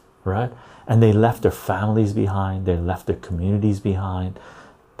carrot, right? And they left their families behind, they left their communities behind,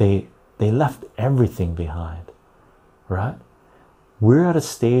 they left everything behind, right? We're at a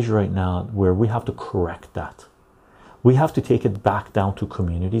stage right now where we have to correct that. We have to take it back down to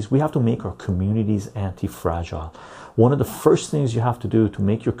communities. We have to make our communities anti-fragile. One of the first things you have to do to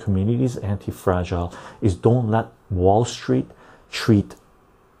make your communities anti-fragile is don't let Wall Street treat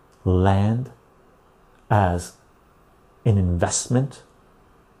land as an investment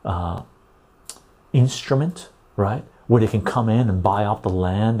instrument, right? Where they can come in and buy up the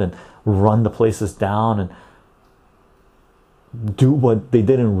land and run the places down and do what they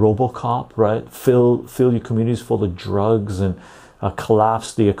did in RoboCop, right? Fill your communities full of drugs and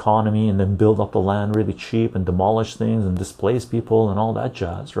collapse the economy and then build up the land really cheap and demolish things and displace people and all that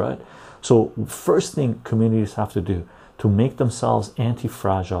jazz, right? So first thing communities have to do to make themselves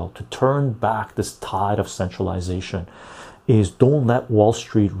anti-fragile, to turn back this tide of centralization, is don't let Wall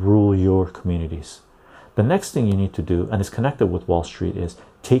Street rule your communities. The next thing you need to do, and it's connected with Wall Street, is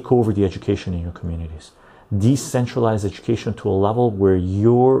take over the education in your communities. Decentralize education to a level where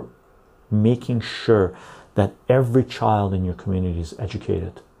you're making sure that every child in your community is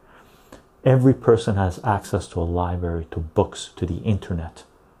educated. Every person has access to a library, to books, to the internet.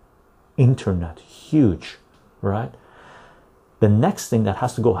 Internet, huge, right? The next thing that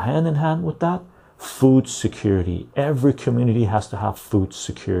has to go hand in hand with that, food security. Every community has to have food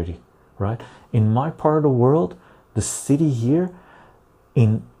security, right? In my part of the world, the city here,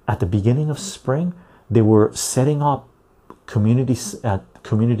 at the beginning of spring, they were setting up community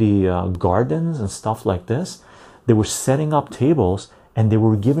gardens and stuff like this. They were setting up tables and they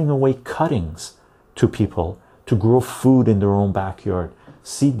were giving away cuttings to people to grow food in their own backyard.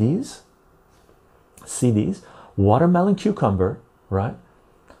 See these? See these? Watermelon cucumber, right?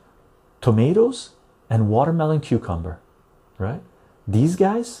 Tomatoes and watermelon cucumber, right? These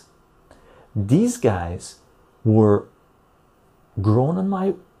guys were grown on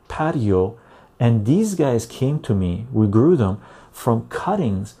my patio, and these guys came to me. We grew them from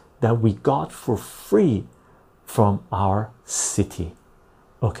cuttings that we got for free from our city.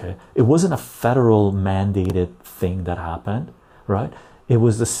 Okay, it wasn't a federal mandated thing that happened, right? It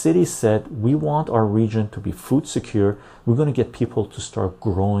was the city said, we want our region to be food secure. We're going to get people to start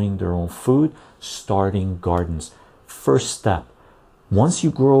growing their own food, starting gardens. First step, once you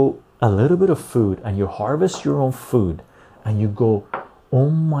grow a little bit of food and you harvest your own food and you go, oh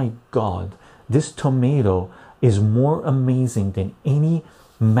my God, this tomato is more amazing than any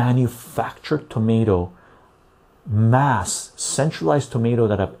manufactured tomato, mass centralized tomato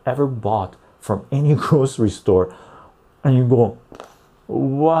that I've ever bought from any grocery store. And you go,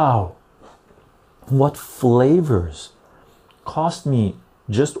 wow, what flavors. Cost me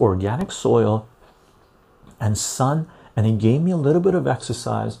just organic soil and sun, and it gave me a little bit of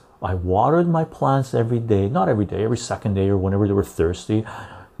exercise. I watered my plants every day, not every day, every second day or whenever they were thirsty.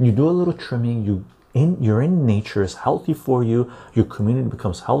 You do a little trimming, you're in nature, it's healthy for you, your community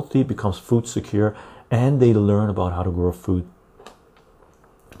becomes healthy, becomes food secure, and they learn about how to grow food.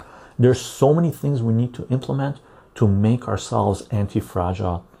 There's so many things we need to implement to make ourselves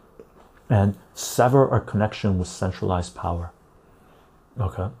anti-fragile and sever our connection with centralized power.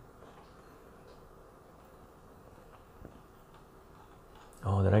 Okay.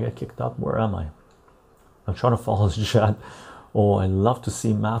 Oh, did I get kicked up? Where am I? I'm trying to follow this chat. Oh, I love to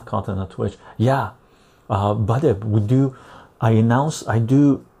see math content on Twitch. Yeah, but we do. I announce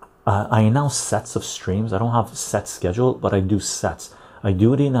sets of streams. I don't have set schedule, but I do sets. I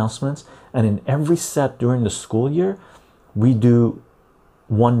do the announcements, and in every set during the school year, we do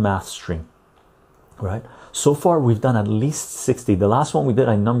one math stream. Right. So far, we've done at least 60. The last one we did,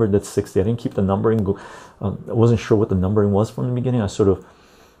 I numbered at 60. I didn't keep the numbering. I wasn't sure what the numbering was from the beginning. I sort of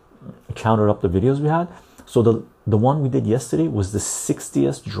counted up the videos we had. So the one we did yesterday was the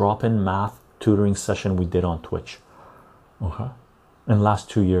 60th drop-in math tutoring session we did on Twitch. Okay. In the last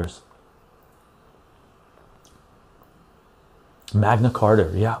 2 years. Magna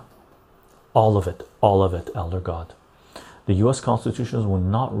Carta, yeah. All of it, Elder God. The US Constitutions were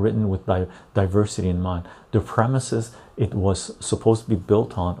not written with diversity in mind. The premises it was supposed to be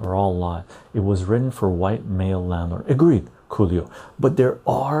built on are all lies. It was written for white male landlord. Agreed, Coolio. But there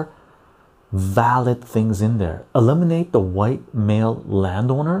are valid things in there. Eliminate the white male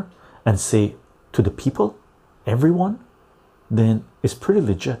landowner and say to the people, everyone, then it's pretty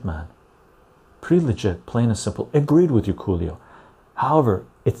legit, man. Pretty legit, plain and simple. Agreed with you, Coolio. However,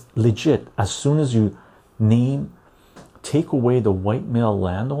 it's legit as soon as you take away the white male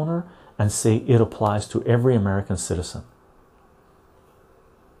landowner and say it applies to every American citizen.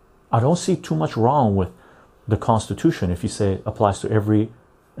 I don't see too much wrong with the Constitution if you say it applies to every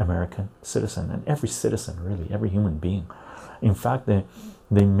American citizen, and every citizen, really, every human being. In fact, they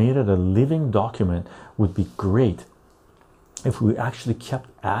made it a living document. Would be great if we actually kept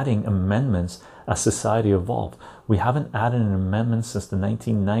adding amendments as society evolved. We haven't added an amendment since the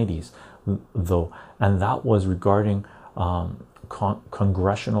 1990s, though, and that was regarding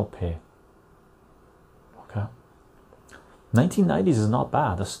congressional pay. Okay, 1990s is not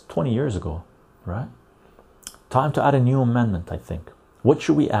bad. That's 20 years ago, right? Time to add a new amendment, I think. What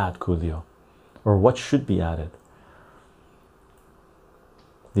should we add, Coolio? Or what should be added?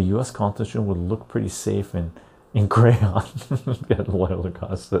 The US Constitution would look pretty safe in crayon. Get loyal to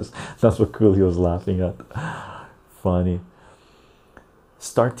causes. That's what Coolio's laughing at. Funny.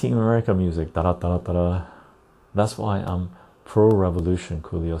 Start Team America music. Da, da, da, da, da. That's why I'm pro-revolution,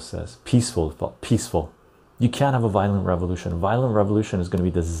 Coolio says. Peaceful, peaceful. You can't have a violent revolution. Violent revolution is going to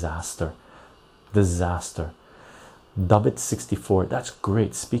be disaster. Disaster. Dubbit64. That's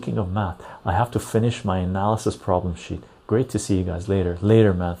great. Speaking of math, I have to finish my analysis problem sheet. Great to see you guys later.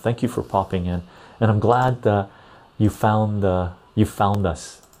 Later, man. Thank you for popping in, and I'm glad you found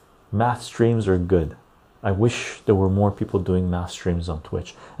us. Math streams are good. I wish there were more people doing math streams on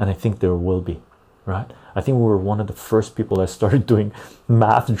Twitch, and I think there will be. Right? I think we were one of the first people that started doing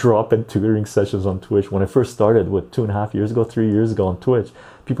math drop and tutoring sessions on Twitch. When I first started, what, 2.5 years ago, 3 years ago on Twitch,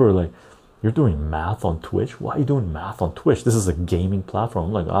 people were like, "You're doing math on Twitch? Why are you doing math on Twitch? This is a gaming platform."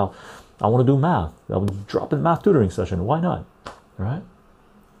 I'm like, "Oh, I want to do math. I'll drop in math tutoring session. Why not?" Right?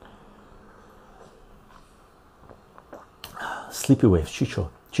 Sleepy Waves,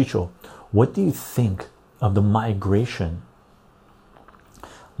 Chicho, what do you think of the migration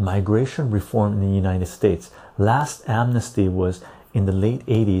reform in the United States? Last amnesty was in the late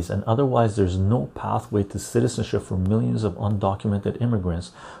 80s, and otherwise there's no pathway to citizenship for millions of undocumented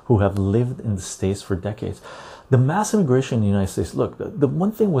immigrants who have lived in the States for decades. The mass immigration in the United States, look, the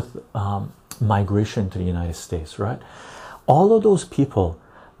one thing with migration to the United States, right? All of those people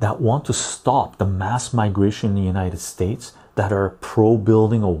that want to stop the mass migration in the United States, that are pro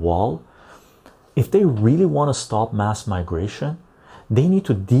building a wall, if they really want to stop mass migration, they need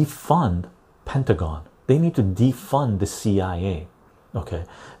to defund Pentagon. They need to defund the CIA. Okay,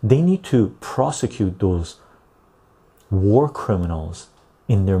 they need to prosecute those war criminals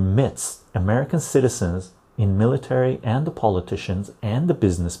in their midst, American citizens in military and the politicians and the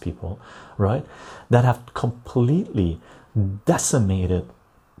business people, right, that have completely decimated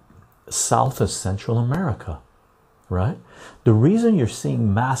South and Central America, right? The reason you're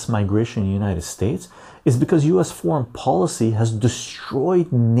seeing mass migration in the United States is because US foreign policy has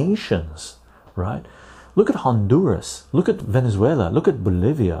destroyed nations, right? Look at Honduras, look at Venezuela, look at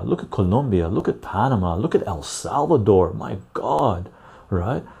Bolivia, look at Colombia, look at Panama, look at El Salvador, my God,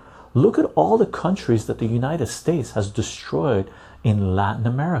 right? Look at all the countries that the United States has destroyed in Latin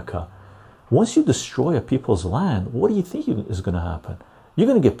America. Once you destroy a people's land, what do you think is going to happen? You're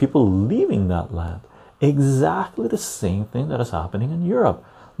going to get people leaving that land. Exactly the same thing that is happening in Europe.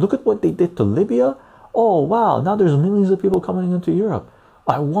 Look at what they did to Libya. Oh, wow, now there's millions of people coming into Europe.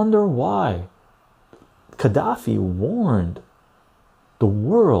 I wonder why. Gaddafi warned the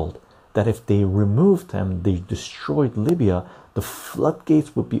world that if they removed him, they destroyed Libya, the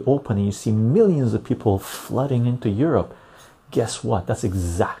floodgates would be open and you see millions of people flooding into Europe. Guess what? That's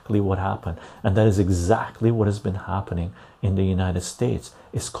exactly what happened, and that is exactly what has been happening in the United States.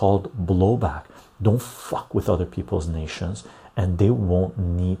 It's called blowback. Don't fuck with other people's nations, and they won't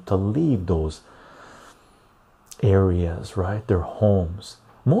need to leave those areas, right? Their homes.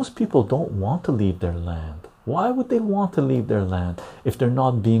 Most people don't want to leave their land. Why would they want to leave their land if they're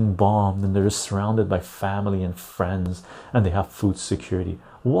not being bombed and they're surrounded by family and friends and they have food security?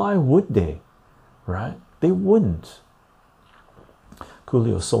 Why would they? Right? They wouldn't.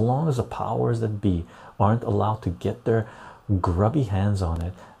 Coolio, so long as the powers that be aren't allowed to get their grubby hands on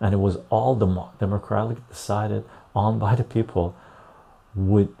it, and it was all democratically decided on by the people,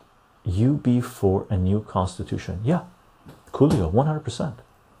 would you be for a new constitution? Yeah, Coolio, 100%.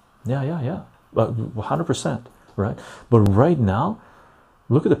 Yeah. 100%, right? But right now,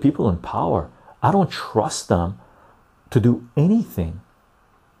 look at the people in power. I don't trust them to do anything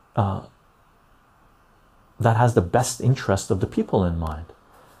that has the best interest of the people in mind.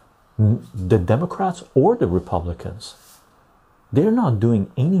 The Democrats or the Republicans, they're not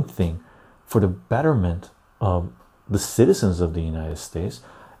doing anything for the betterment of the citizens of the United States.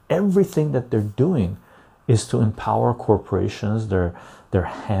 Everything that they're doing is to empower corporations, their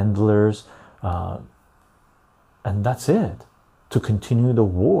handlers, and that's it. To continue the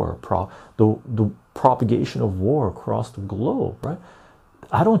war, the propagation of war across the globe, right?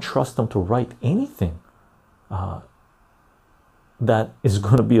 I don't trust them to write anything that is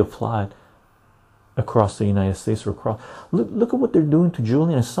going to be applied across the United States or across. Look at what they're doing to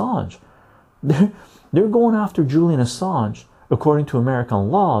Julian Assange. They're going after Julian Assange according to American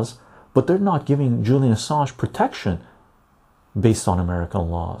laws, but they're not giving Julian Assange protection based on American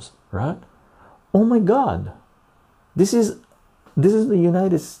laws, right? Oh my God, this is the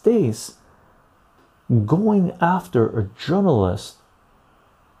United States going after a journalist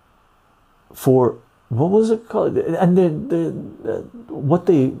for, what was it called? And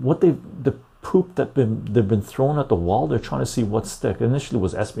the poop that they've been thrown at the wall. They're trying to see what stick. Initially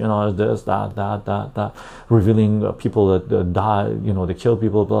was espionage, this, that, revealing people that die, you know, they kill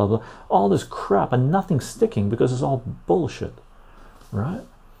people, blah blah, all this crap, and nothing's sticking because it's all bullshit, right?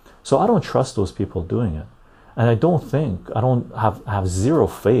 So I don't trust those people doing it, and I don't have zero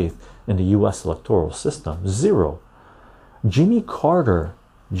faith in the U.S. electoral system. Zero. Jimmy Carter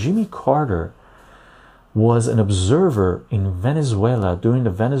was an observer in Venezuela during the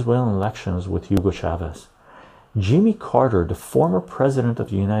Venezuelan elections with Hugo Chavez. Jimmy Carter, the former president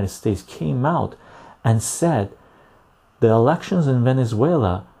of the United States, came out and said the elections in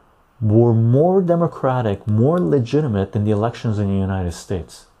Venezuela were more democratic, more legitimate than the elections in the United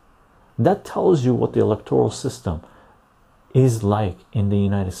States. That tells you what the electoral system is like in the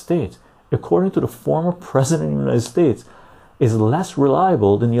United States. According to the former president of the United States, is less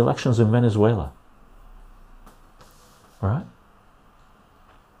reliable than the elections in Venezuela. Right?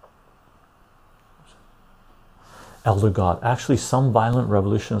 Elder God, actually some violent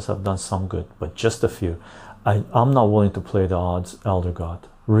revolutions have done some good, but just a few. I'm not willing to play the odds, Elder God,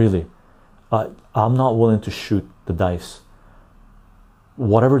 really. I'm not willing to shoot the dice.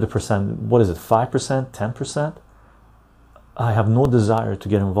 Whatever the percent, what is it, 5%, 10%? I have no desire to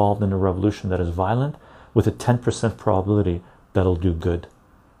get involved in a revolution that is violent with a 10% probability that'll do good.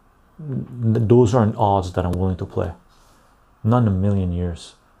 Those aren't odds that I'm willing to play. Not in a million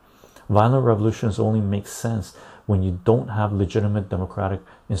years. Violent revolutions only make sense when you don't have legitimate democratic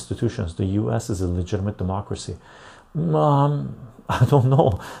institutions. The US is a legitimate democracy. I don't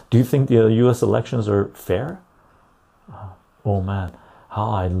know. Do you think the US elections are fair? Oh man, how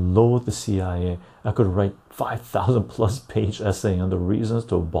I loathe the CIA. I could write 5,000 plus page essay on the reasons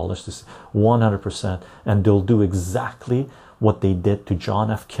to abolish this 100%, and they'll do exactly what they did to John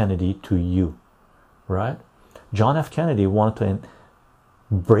F. Kennedy to you, right? John F. Kennedy wanted to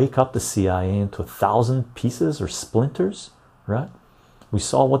break up the CIA into 1,000 pieces or splinters, right? We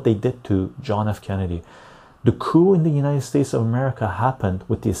saw what they did to John F. Kennedy. The coup in the United States of America happened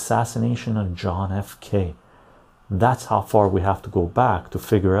with the assassination of John F. K. That's how far we have to go back to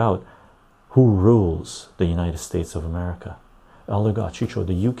figure out who rules the United States of America. Elder God, Chicho,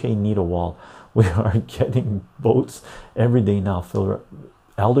 the UK need a wall. We are getting votes every day now.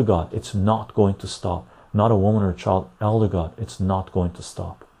 Elder God, it's not going to stop. Not a woman or a child. Elder God, it's not going to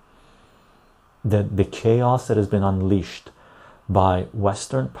stop. The chaos that has been unleashed by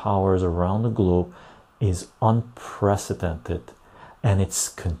Western powers around the globe is unprecedented, and it's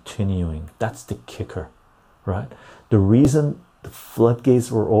continuing. That's the kicker, right? The reason the floodgates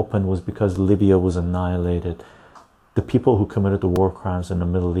were open was because Libya was annihilated. The people who committed the war crimes in the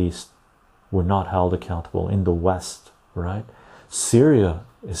Middle East were not held accountable in the West, right? Syria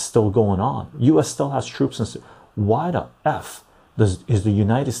is still going on. US still has troops in Syria. Why the F is the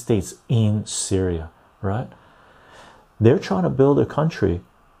United States in Syria, right? They're trying to build a country.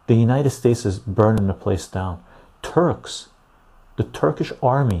 The United States is burning the place down. The Turkish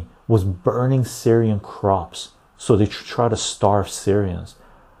army was burning Syrian crops, so they try to starve Syrians.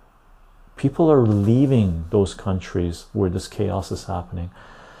 People are leaving those countries where this chaos is happening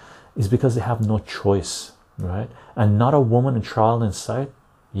is because they have no choice, right? And not a woman and child in sight.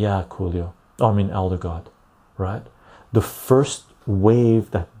 Yeah, Coolio. Elder God, right? The first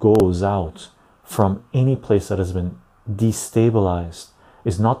wave that goes out from any place that has been destabilized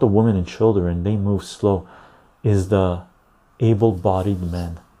is not the women and children. They move slow. Is the able-bodied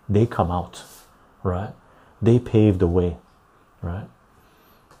men. They come out, right? They pave the way, right?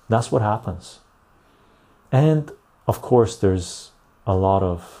 That's what happens. And of course, there's a lot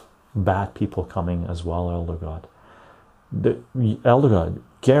of bad people coming as well, Elder God. The Elder God,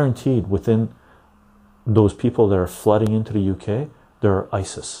 guaranteed within those people that are flooding into the UK, there are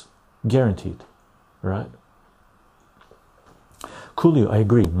ISIS. Guaranteed, right? Coolio, I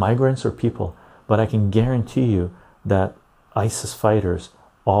agree. Migrants are people, but I can guarantee you that ISIS fighters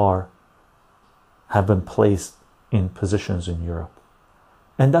have been placed in positions in Europe.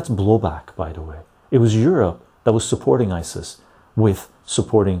 And that's blowback, by the way. It was Europe that was supporting ISIS with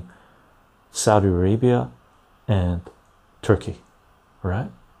supporting Saudi Arabia and Turkey, right?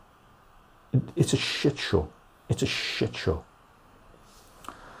 It's a shit show. It's a shit show.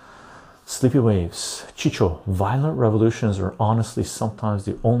 Sleepy Waves. Chicho, violent revolutions are honestly sometimes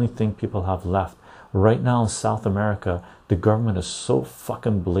the only thing people have left Right now in South America, the government is so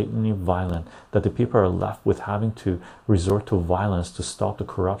fucking blatantly violent that the people are left with having to resort to violence to stop the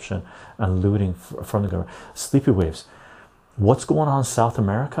corruption and looting from the government. Sleepy waves. What's going on in South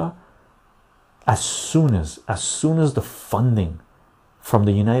America? As soon as the funding from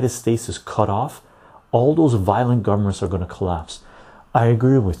the United States is cut off, all those violent governments are going to collapse. I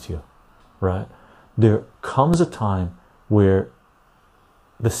agree with you, right? There comes a time where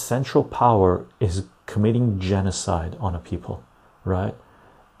the central power is committing genocide on a people, right?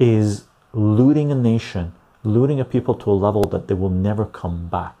 Is looting a nation, looting a people to a level that they will never come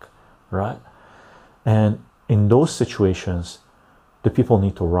back, right? And in those situations, the people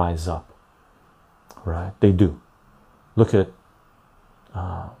need to rise up, right? They do. Look at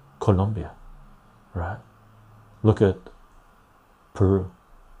Colombia, right? Look at Peru.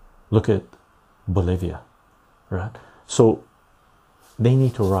 Look at Bolivia, right? So they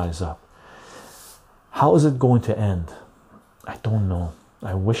need to rise up. How is it going to end? I don't know.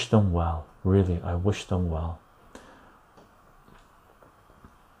 I wish them well. Really, I wish them well.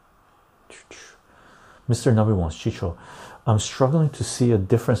 Mr. Nabi wants Chicho. I'm struggling to see a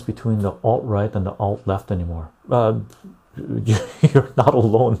difference between the alt-right and the alt-left anymore. You're not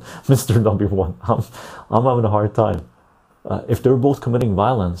alone, Mr. Nabi one. I'm having a hard time. If they're both committing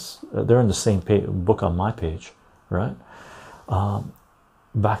violence, they're in the same book on my page, right?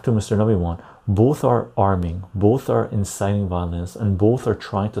 Back to Mr. Nabi one. Both are arming, both are inciting violence, and both are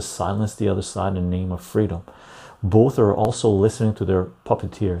trying to silence the other side in the name of freedom. Both are also listening to their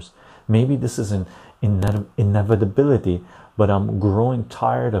puppeteers. Maybe this is an inevitability, but I'm growing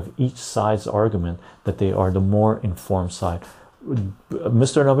tired of each side's argument that they are the more informed side.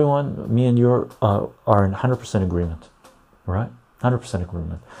 Mr. Nabi one, me and you are in 100% agreement, right? 100%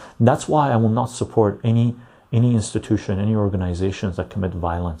 agreement. That's why I will not support any institution, any organizations that commit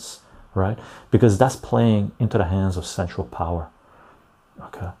violence, right? Because that's playing into the hands of central power.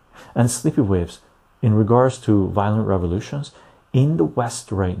 Okay. And sleepy waves, in regards to violent revolutions in the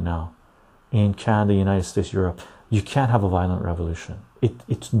West right now, in Canada, United States, Europe, you can't have a violent revolution.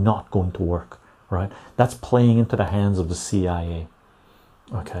 It's not going to work, right? That's playing into the hands of the CIA.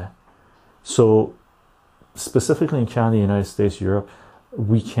 Okay. So specifically in Canada, United States, Europe,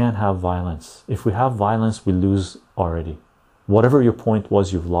 we can't have violence. If we have violence, we lose already. Whatever your point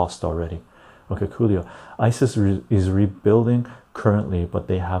was, you've lost already. Okay, Coolio. ISIS is rebuilding currently, but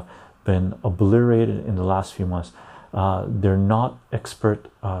they have been obliterated in the last few months. They're not expert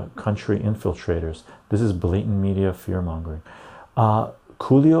country infiltrators. This is blatant media fear-mongering.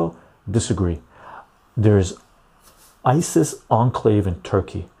 Coolio, disagree. There's ISIS enclave in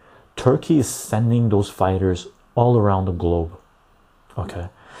Turkey. Turkey is sending those fighters all around the globe. Okay,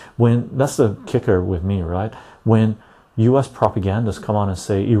 that's the kicker with me, right? When US propagandists come on and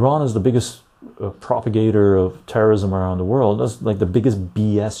say Iran is the biggest propagator of terrorism around the world, that's like the biggest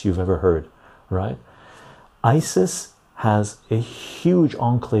BS you've ever heard, right? ISIS has a huge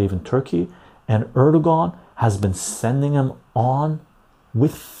enclave in Turkey, and Erdogan has been sending them on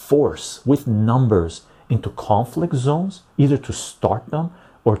with force, with numbers, into conflict zones, either to start them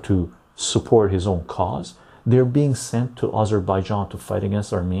or to support his own cause. They're being sent to Azerbaijan to fight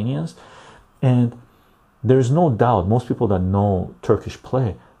against Armenians, and there's no doubt, most people that know Turkish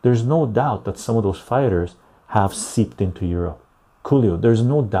play, there's no doubt that some of those fighters have seeped into Europe. Coolio, there's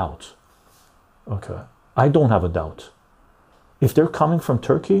no doubt. Okay, I don't have a doubt. If they're coming from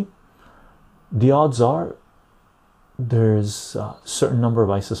Turkey, the odds are there's a certain number of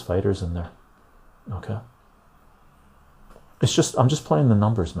ISIS fighters in there. Okay, it's just, I'm just playing the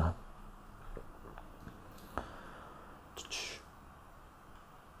numbers, man.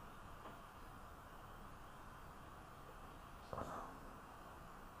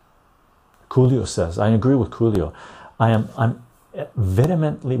 Coolio says, I agree with Coolio. I'm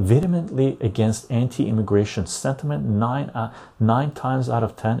vehemently against anti-immigration sentiment. Nine times out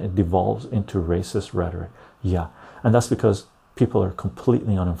of 10 it devolves into racist rhetoric. Yeah, and that's because people are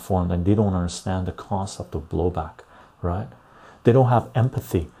completely uninformed and they don't understand the concept of blowback, right? They don't have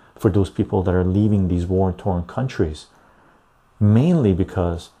empathy for those people that are leaving these war-torn countries, mainly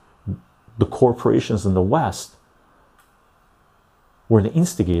because the corporations in the West were the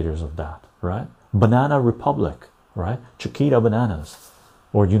instigators of that, right? Banana Republic, right? Chiquita Bananas,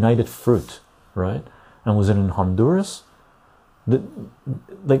 or United Fruit, right? And was it in Honduras?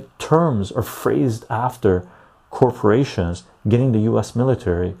 Like terms are phrased after corporations getting the US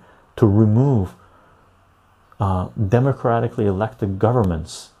military to remove democratically elected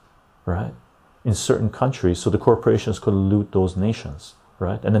governments, right, in certain countries, so the corporations could loot those nations,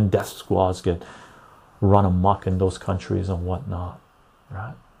 right? And then death squads get run amok in those countries and whatnot,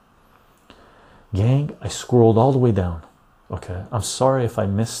 right? Gang, I scrolled all the way down. Okay, I'm sorry if I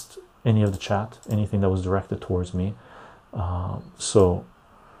missed any of the chat, anything that was directed towards me. But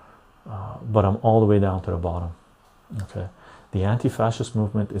I'm all the way down to the bottom. Okay, the anti-fascist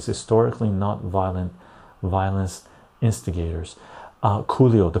movement is historically not violence instigators.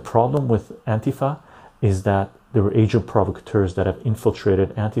 Coolio, the problem with Antifa is that there were agent provocateurs that have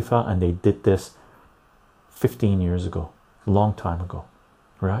infiltrated Antifa, and they did this 15 years ago, a long time ago,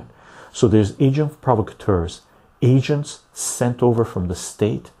 right? So there's agent provocateurs, agents sent over from the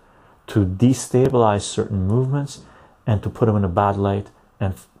state to destabilize certain movements and to put them in a bad light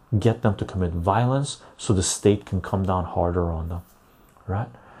and get them to commit violence so the state can come down harder on them, right?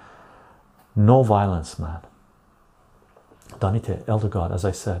 No violence, man. Danite, Elder God, as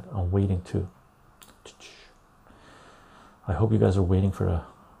I said, I'm waiting to. I hope you guys are waiting for a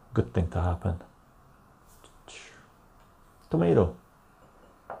good thing to happen. Tomato.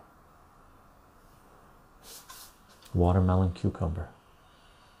 Watermelon cucumber.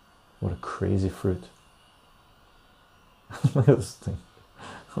 What a crazy fruit. Look at this thing.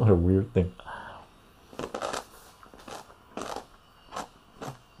 What a weird thing.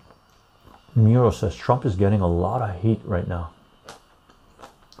 Miro says Trump is getting a lot of heat right now.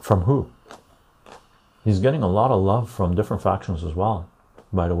 From who? He's getting a lot of love from different factions as well,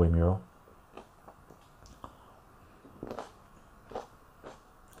 by the way, Miro.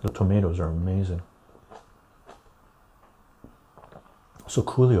 The tomatoes are amazing. So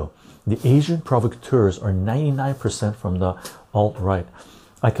Coolio, the Asian provocateurs are 99% from the alt-right.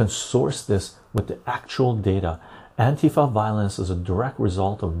 I can source this with the actual data. Antifa violence is a direct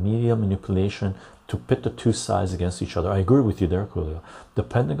result of media manipulation to pit the two sides against each other. I agree with you there, Coolio. The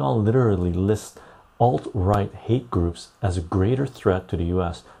Pentagon literally lists alt-right hate groups as a greater threat to the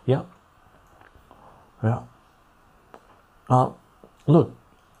US. Yeah. Look,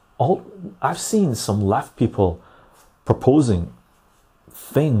 I've seen some left people proposing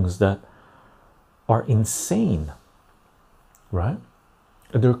things that are insane, right?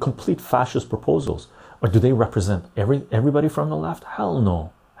 They're complete fascist proposals. Or do they represent everybody from the left? Hell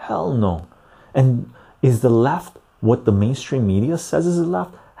no. Hell no. And is the left what the mainstream media says is the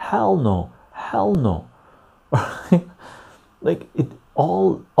left? Hell no. Hell no. Like it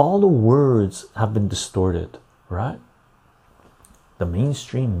all the words have been distorted, right? The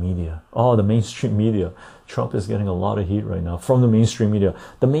mainstream media. Oh, the mainstream media. Trump is getting a lot of heat right now from the mainstream media.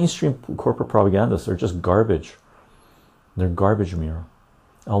 The mainstream corporate propagandists are just garbage. They're garbage, Mirror.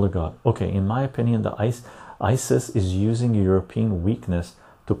 Elder God. Okay, in my opinion, the ISIS is using European weakness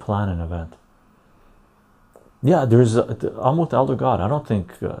to plan an event. Yeah, I'm with Elder God. I don't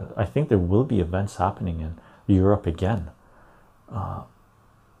think I think there will be events happening in Europe again,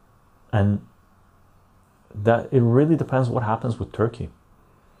 and that it really depends what happens with Turkey.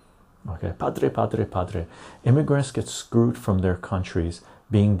 Okay, padre. Immigrants get screwed from their countries,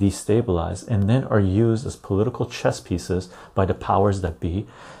 being destabilized, and then are used as political chess pieces by the powers that be.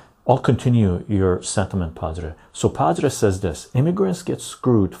 I'll continue your sentiment, Padre. So Padre says this: immigrants get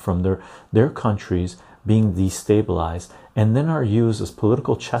screwed from their countries, being destabilized, and then are used as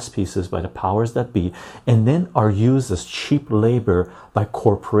political chess pieces by the powers that be, and then are used as cheap labor by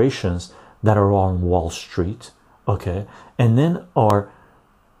corporations that are on Wall Street, okay, and then are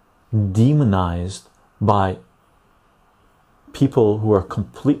demonized by people who are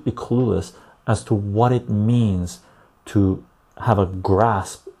completely clueless as to what it means to have a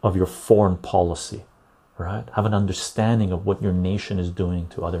grasp of your foreign policy, right? Have an understanding of what your nation is doing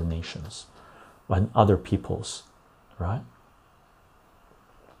to other nations and other peoples, right?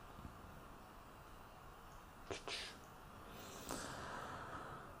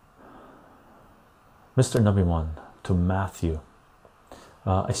 Mr. Nabiman to Matthew.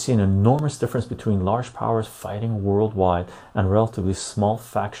 I see an enormous difference between large powers fighting worldwide and relatively small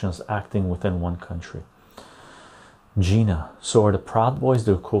factions acting within one country. Gina, so are the Proud Boys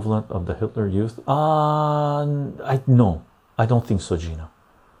the equivalent of the Hitler Youth? No, I don't think so, Gina.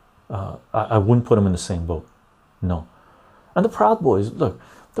 I wouldn't put them in the same boat. No. And the Proud Boys, look,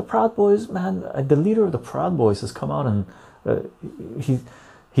 the Proud Boys, man, the leader of the Proud Boys has come out and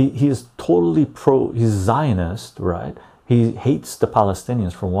he is totally he's Zionist, right? He hates the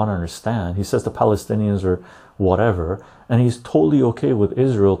Palestinians, from what I understand. He says the Palestinians are whatever, and he's totally okay with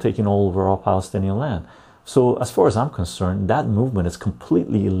Israel taking over all Palestinian land. So as far as I'm concerned, that movement is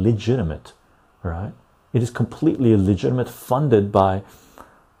completely illegitimate, right? It is completely illegitimate, funded by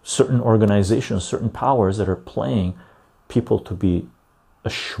certain organizations, certain powers that are playing people to be a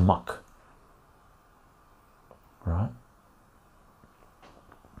schmuck, right?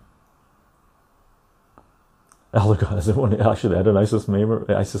 Elder God, is anyone actually had an ISIS member?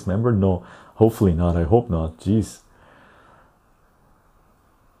 ISIS member? No, hopefully not. I hope not. Jeez.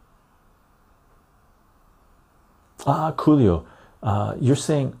 Coolio, you're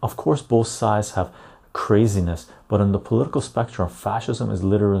saying, of course, both sides have craziness, but on the political spectrum, fascism is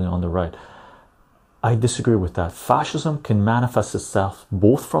literally on the right. I disagree with that. Fascism can manifest itself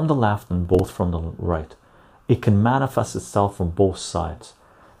both from the left and both from the right. It can manifest itself from both sides.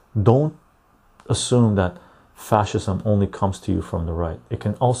 Don't assume that fascism only comes to you from the right. It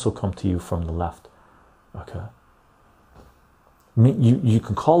can also come to you from the left. Okay. You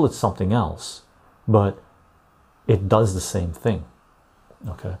can call it something else, but it does the same thing.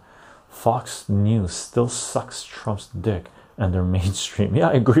 Okay. Fox News still sucks Trump's dick and they're mainstream. Yeah,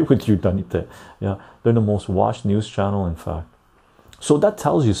 I agree with you, Danite. Yeah, they're the most watched news channel, in fact. So that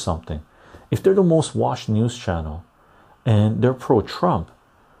tells you something. If they're the most watched news channel and they're pro-Trump,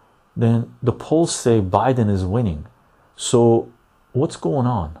 then the polls say Biden is winning. So what's going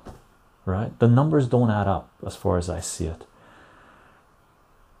on, right? The numbers don't add up as far as I see it.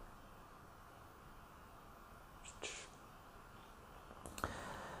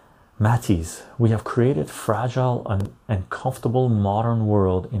 Matties, we have created fragile and comfortable modern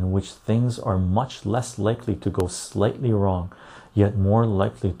world in which things are much less likely to go slightly wrong, yet more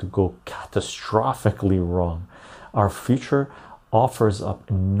likely to go catastrophically wrong. Our future offers up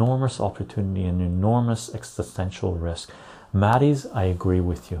enormous opportunity and enormous existential risk. Matties, I agree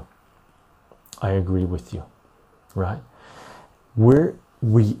with you. I agree with you, right?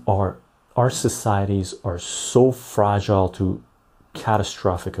 Our societies are so fragile to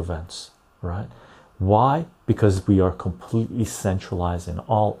catastrophic events, right? Why? Because we are completely centralized in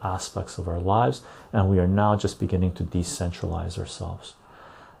all aspects of our lives, and we are now just beginning to decentralize ourselves.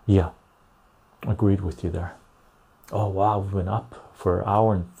 Yeah, agreed with you there. Oh wow, we've been up for an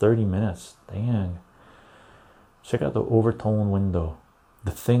hour and 30 minutes. Dang. Check out the overtone window.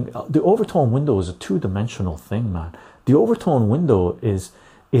 The overtone window is a two-dimensional thing, man. The overtone window is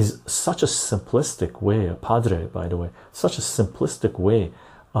such a simplistic way, Padre, by the way, such a simplistic way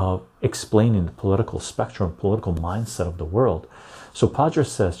of explaining the political spectrum, political mindset of the world. So Padre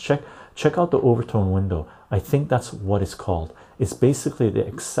says, check out the overtone window. I think that's what it's called. It's basically the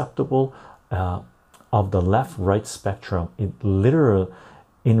acceptable of the left-right spectrum. It literally,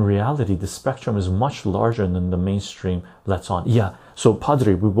 in reality, the spectrum is much larger than the mainstream lets on. Yeah, so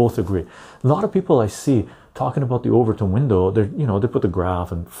Padre, we both agree. A lot of people I see talking about the overtone window, they put the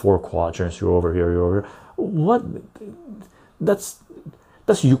graph in 4 quadrants. You're over here, you're over here. What? That's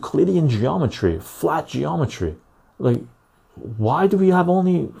Euclidean geometry, flat geometry. Like, why do we have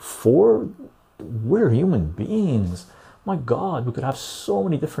only 4? We're human beings. My God, we could have so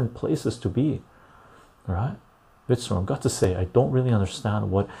many different places to be, right? Vitzer, I've got to say, I don't really understand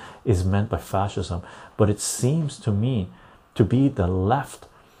what is meant by fascism, but it seems to me to be the left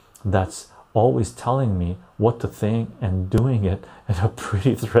that's always telling me what to think and doing it in a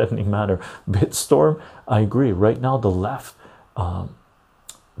pretty threatening manner. Bitstorm, I agree. Right now, the left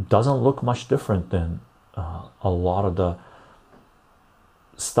doesn't look much different than a lot of the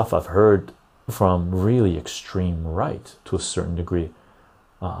stuff I've heard from really extreme right to a certain degree,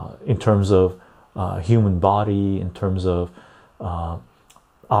 in terms of human body, in terms of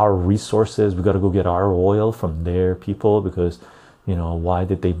our resources. We got to go get our oil from their people because, why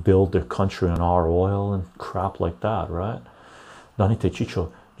did they build their country on our oil and crap like that, right? Danite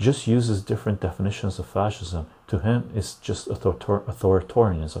Chicho just uses different definitions of fascism. To him, it's just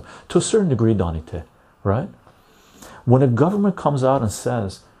authoritarianism. To a certain degree, Danite, right? When a government comes out and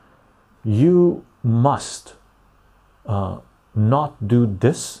says, you must not do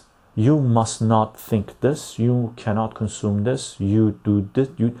this, you must not think this, you cannot consume this, you do this,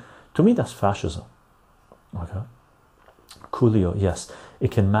 to me, that's fascism. Okay. Coolio, yes,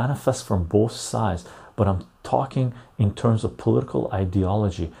 it can manifest from both sides, but I'm talking in terms of political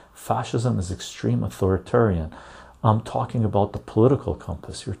ideology. Fascism is extreme authoritarian. I'm talking about the political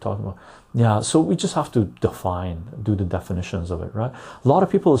compass. You're talking about, yeah, so we just have to do the definitions of it, right? A lot of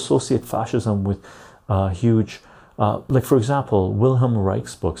people associate fascism with huge, like for example, Wilhelm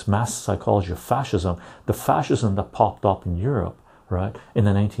Reich's books, Mass Psychology of Fascism, the fascism that popped up in Europe, right, in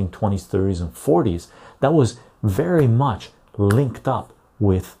the 1920s, 30s, and 40s, that was very much linked up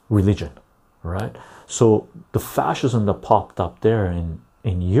with religion, right? So the fascism that popped up there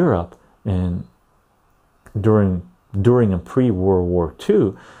in Europe and during and pre-World War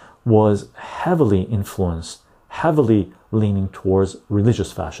II was heavily influenced, heavily leaning towards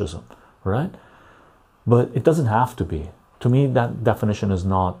religious fascism, right? But it doesn't have to be. To me, that definition is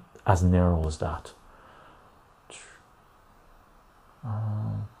not as narrow as that.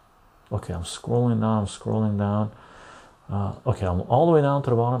 Okay, I'm scrolling down. Okay, I'm all the way down to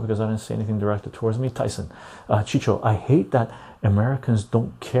the bottom because I didn't see anything directed towards me. Tyson, Chicho, I hate that Americans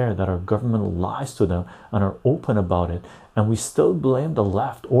don't care that our government lies to them and are open about it, and we still blame the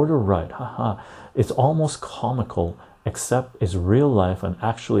left or the right. Haha, it's almost comical, except it's real life and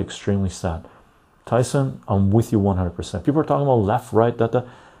actually extremely sad. Tyson, I'm with you 100%. People are talking about left, right, that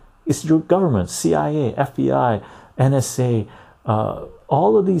it's your government, CIA, FBI, NSA,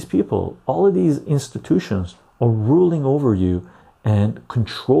 all of these people, all of these institutions are ruling over you and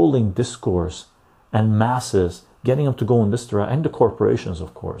controlling discourse and masses, getting them to go in this direction, and the corporations,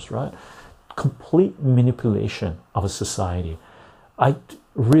 of course, right? Complete manipulation of a society. I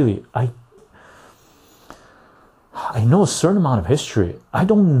know a certain amount of history. I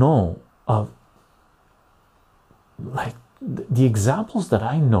don't know of, like, the examples that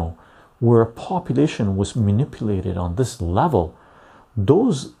I know where a population was manipulated on this level.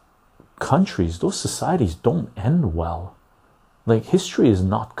 Those countries, those societies don't end well. Like, history is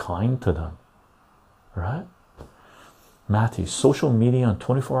not kind to them, right? Matthew, social media and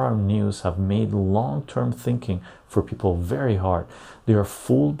 24-hour news have made long-term thinking for people very hard. They are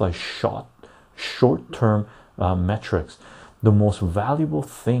fooled by short-term metrics. The most valuable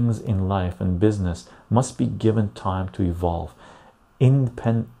things in life and business must be given time to evolve. And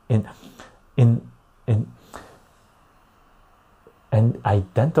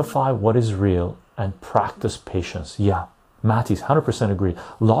identify what is real and practice patience. Yeah, Matty's 100% agree.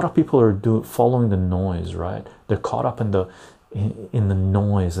 A lot of people are following the noise, right? They're caught up in the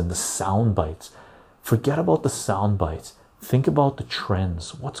noise and the sound bites. Forget about the sound bites. Think about the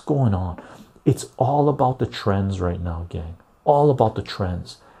trends. What's going on? It's all about the trends right now, gang. All about the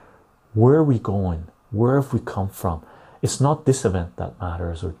trends. Where are we going? Where have we come from? It's not this event that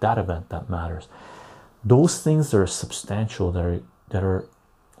matters or that event that matters. Those things that are substantial, that are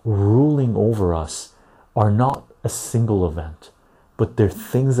ruling over us, are not a single event, but they're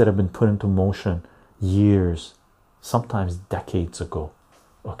things that have been put into motion years, sometimes decades ago.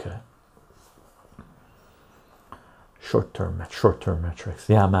 Okay. Short-term metrics.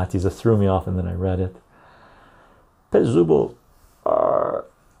 Yeah, Matthews, it threw me off and then I read it. Pezubo.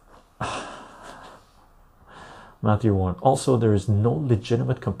 Matthew Warren. Also, there is no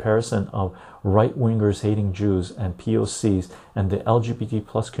legitimate comparison of right-wingers hating Jews and POCs and the LGBT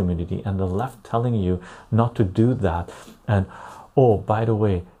plus community and the left telling you not to do that. And oh, by the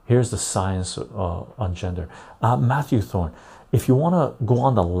way, here's the science on gender. Matthew Thorne, if you want to go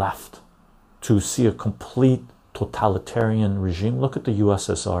on the left to see a complete totalitarian regime, look at the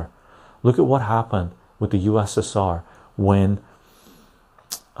USSR. Look at what happened with the USSR when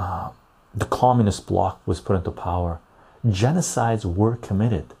the communist bloc was put into power. Genocides were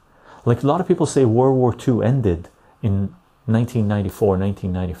committed. Like, a lot of people say World War II ended in 1994,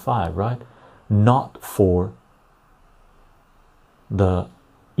 1995, right? Not for the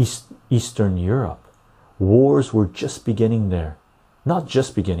Eastern Europe. Wars were just beginning there. Not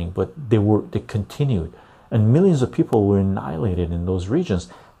just beginning, but they continued. And millions of people were annihilated in those regions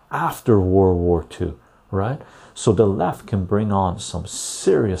after World War II, right? So the left can bring on some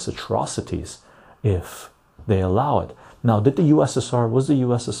serious atrocities if they allow it. Now, was the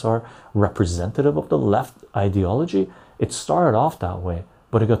USSR representative of the left ideology? It started off that way,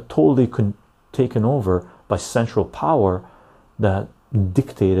 but it got totally taken over by central power that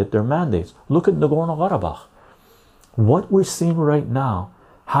dictated their mandates. Look at Nagorno-Karabakh. What we're seeing right now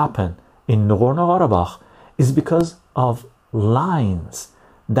happen in Nagorno-Karabakh is because of lines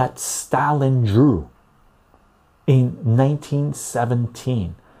that Stalin drew in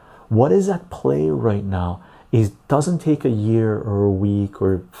 1917. What is at play right now doesn't take a year or a week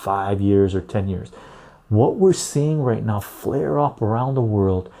or 5 years or 10 years. What we're seeing right now flare up around the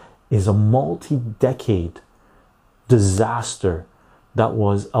world is a multi-decade disaster that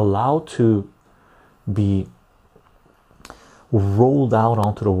was allowed to be rolled out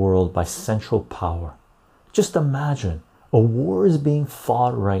onto the world by central power. Just imagine, a war is being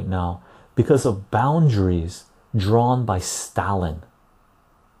fought right now because of boundaries drawn by Stalin,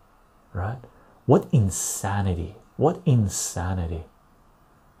 right? What insanity.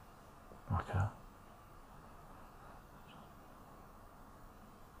 Okay.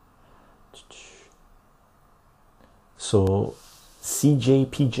 So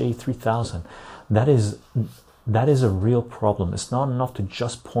Ep.37, that is a real problem. It's not enough to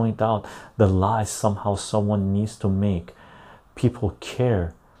just point out the lies somehow someone needs to make people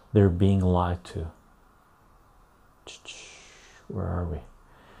care they're being lied to. Where are we?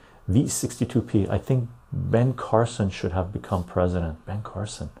 V62P. I think Ben Carson should have become president. Ben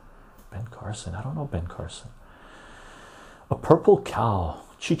Carson. I don't know Ben Carson. A purple cow.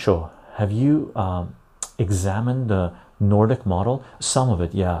 Chicho, have you examined the Nordic model? Some of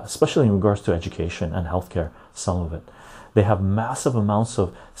it, yeah, especially in regards to education and healthcare. Some of it. They have massive amounts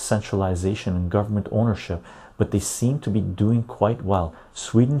of centralization and government ownership, but they seem to be doing quite well.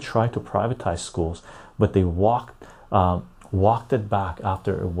 Sweden tried to privatize schools, but they walked it back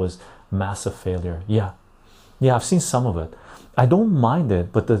after it was massive failure. Yeah, I've seen some of it. I don't mind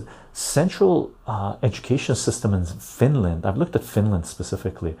it, but the central education system in Finland, I've looked at Finland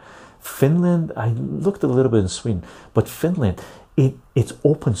specifically. Finland, I looked a little bit in Sweden, but Finland, it's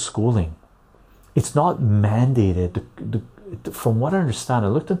open schooling. It's not mandated. From what I understand, I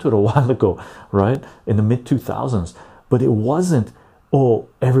looked into it a while ago, right, in the mid 2000s, but it wasn't, oh,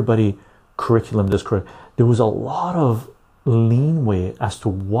 everybody curriculum this correct. There was a lot of leeway as to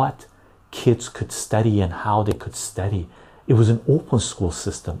what kids could study and how they could study. It was an open school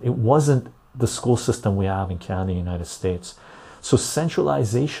system. It wasn't the school system we have in Canada, United States. So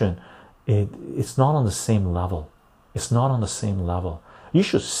centralization, it's not on the same level. It's not on the same level. You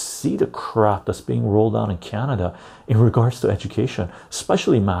should see the crap that's being rolled out in Canada in regards to education,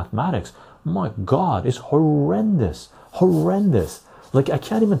 especially mathematics. My God, it's horrendous. Horrendous. Like, I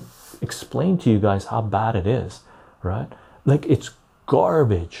can't even explain to you guys how bad it is, right? Like, it's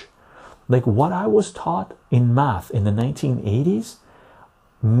garbage. Like, what I was taught in math in the 1980s,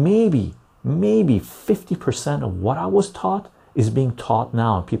 maybe 50% of what I was taught is being taught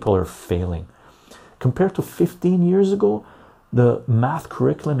now, and people are failing. Compared to 15 years ago, the math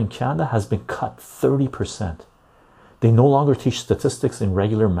curriculum in Canada has been cut 30%. They no longer teach statistics in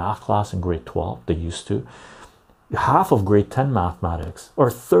regular math class in grade 12. They used to. Half of grade 10 mathematics, or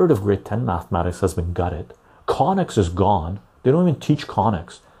a third of grade 10 mathematics, has been gutted. Conics is gone. They don't even teach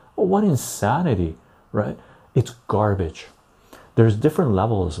conics. Oh, what insanity, right? It's garbage. There's different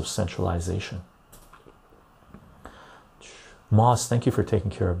levels of centralization. Moss, thank you for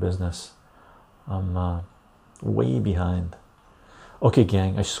taking care of business. I'm way behind. Okay,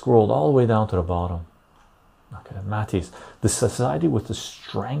 gang, I scrolled all the way down to the bottom. Okay, Mattis, the society with the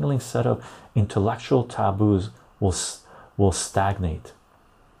strangling set of intellectual taboos will stagnate.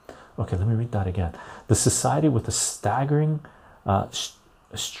 Okay, let me read that again. The society with a strangling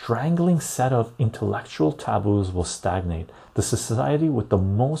set of intellectual taboos will stagnate. The society with the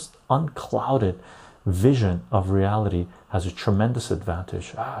most unclouded vision of reality has a tremendous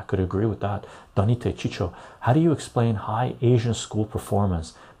advantage. I could agree with that. Danite Chicho, how do you explain high Asian school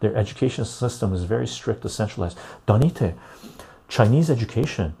performance? Their education system is very strict, decentralized. Danite, Chinese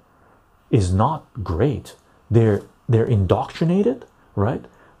education is not great. They're indoctrinated, right?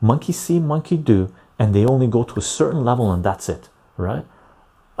 Monkey see, monkey do, and they only go to a certain level, and that's it, right?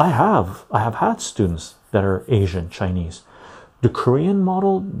 I have had students that are Asian, Chinese. The Korean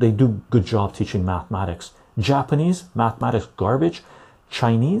model, they do good job teaching mathematics. Japanese, mathematics garbage.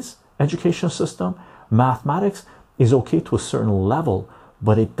 Chinese education system, mathematics is okay to a certain level,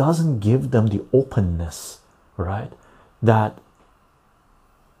 but it doesn't give them the openness, right, that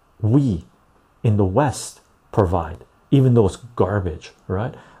we in the West provide, even though it's garbage,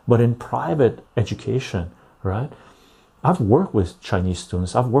 right? But in private education, right, I've worked with Chinese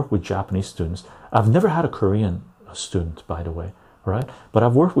students, I've worked with Japanese students. I've never had a Korean student, by the way, right? But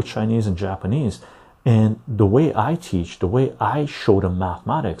I've worked with Chinese and Japanese, and the way I teach, the way I show them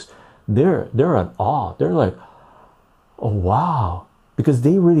mathematics, they're at awe. They're like, oh wow, because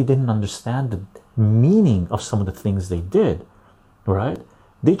they really didn't understand the meaning of some of the things they did, right?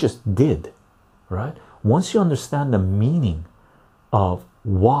 They just did, right? Once you understand the meaning of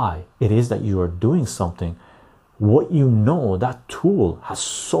why it is that you are doing something, what you know, that tool has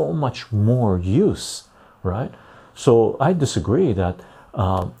so much more use, right? So I disagree that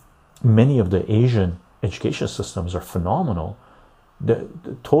many of the Asian education systems are phenomenal. They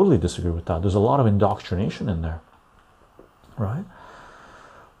totally disagree with that. There's a lot of indoctrination in there, right?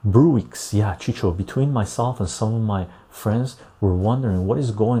 Brewix, yeah, Chicho, between myself and some of my friends, we're wondering what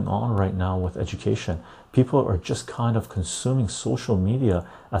is going on right now with education. People are just kind of consuming social media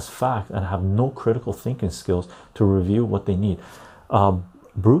as fact and have no critical thinking skills to review what they need.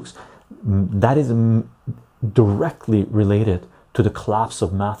 Brooks, that is directly related to the collapse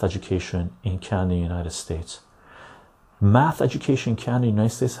of math education in Canada, United States. Math education in Canada,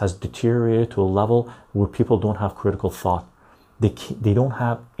 United States has deteriorated to a level where people don't have critical thought. They don't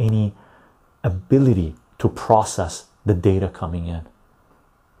have any ability to process the data coming in.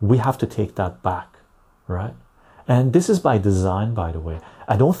 We have to take that back, right? And this is by design, by the way.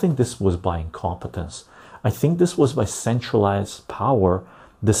 I don't think this was by incompetence. I think this was by centralized power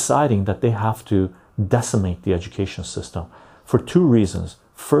deciding that they have to decimate the education system for two reasons.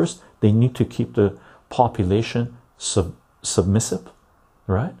 First, they need to keep the population submissive,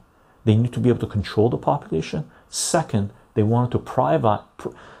 right? they need to be able to control the population. Second, they wanted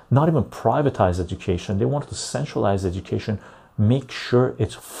to not even privatize education, they wanted to centralize education, make sure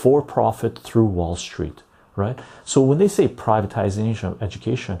it's for profit through Wall Street, right? So when they say privatization of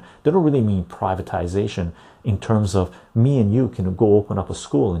education, they don't really mean privatization in terms of me and you can go open up a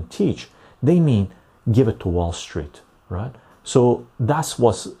school and teach. They mean give it to Wall Street, right? So that's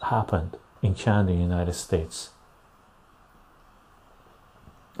what's happened in Canada, United States.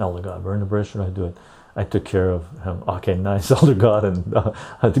 Elder God, burn the bridge, should I do it? I took care of him. Okay, nice. Elder God and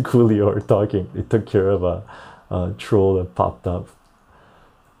the Coolio are talking. They took care of a troll that popped up.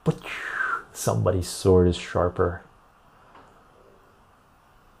 But somebody's sword is sharper.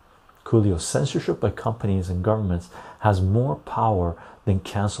 Coolio, censorship by companies and governments has more power than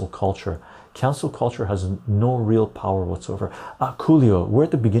cancel culture. Cancel culture has no real power whatsoever. Coolio, we're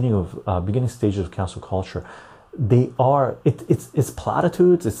at the beginning stages of cancel culture. They are it's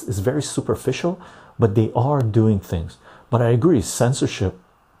platitudes, it's very superficial, but they are doing things. But I agree, censorship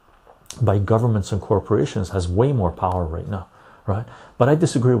by governments and corporations has way more power right now, right? But I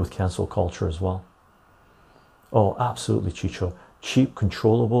disagree with cancel culture as well. Oh, absolutely, Chicho. Cheap,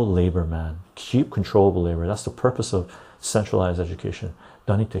 controllable labor, man. Cheap, controllable labor. That's the purpose of centralized education.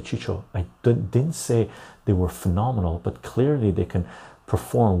 Danite, Chicho, I didn't say they were phenomenal, but clearly they can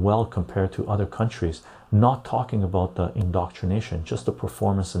perform well compared to other countries. Not talking about the indoctrination, just the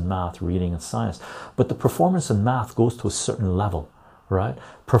performance in math, reading, and science. But the performance in math goes to a certain level, right?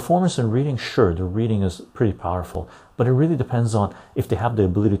 Performance in reading, sure, the reading is pretty powerful, but it really depends on if they have the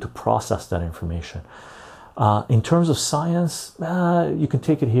ability to process that information. In terms of science, you can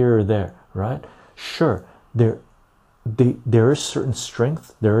take it here or there, right? Sure, there is certain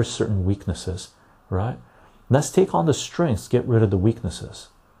strength, there are certain weaknesses, right? Let's take on the strengths, get rid of the weaknesses.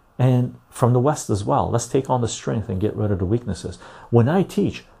 And from the West as well, let's take on the strength and get rid of the weaknesses. When I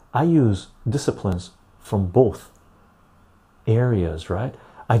teach, I use disciplines from both areas, right?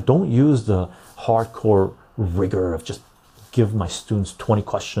 I don't use the hardcore rigor of just give my students 20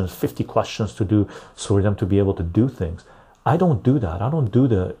 questions, 50 questions to do so for them to be able to do things. I don't do that. I don't do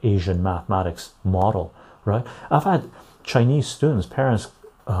the Asian mathematics model, right? I've had Chinese students, parents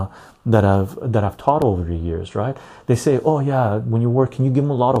that I've taught over the years, right? They say, oh yeah, when you work, can you give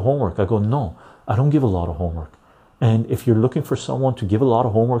them a lot of homework? I go, no, I don't give a lot of homework. And if you're looking for someone to give a lot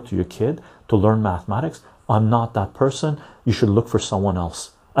of homework to your kid to learn mathematics, I'm not that person. You should look for someone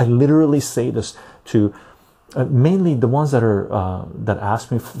else. I literally say this to mainly the ones that are that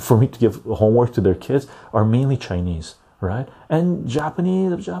ask me for me to give homework to their kids are mainly Chinese, right? And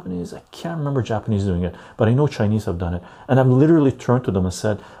Japanese, I can't remember Japanese doing it, but I know Chinese have done it. And I've literally turned to them and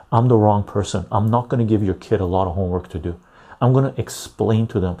said, I'm the wrong person. I'm not going to give your kid a lot of homework to do. I'm going to explain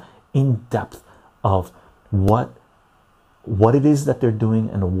to them in depth of what it is that they're doing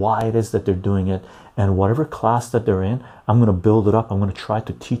and why it is that they're doing it, and whatever class that they're in, I'm going to build it up. I'm going to try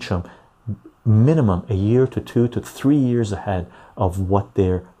to teach them minimum a year to 2 to 3 years ahead of what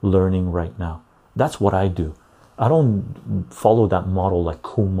they're learning right now. That's what I do. I don't follow that model like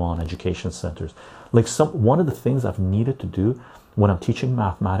Kumon education centers. Like one of the things I've needed to do when I'm teaching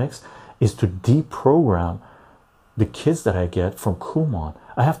mathematics is to deprogram the kids that I get from Kumon.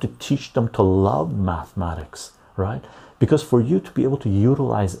 I have to teach them to love mathematics, right? Because for you to be able to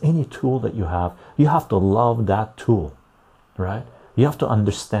utilize any tool that you have to love that tool, right? You have to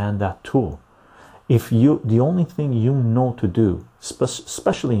understand that tool. If the only thing you know to do,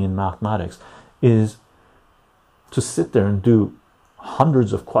 especially in mathematics, is to sit there and do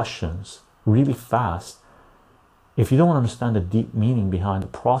hundreds of questions really fast, if you don't understand the deep meaning behind the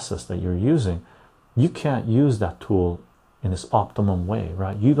process that you're using, you can't use that tool in its optimum way,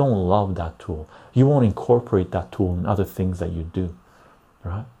 right? You don't love that tool. You won't incorporate that tool in other things that you do,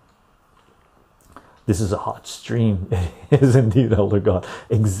 right? This is a hot stream. It is indeed, Elder God.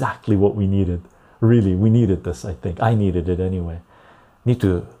 Exactly what we needed. Really, we needed this, I think. I needed it anyway. Need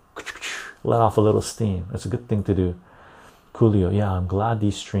to let off a little steam. It's a good thing to do. Coolio, yeah, I'm glad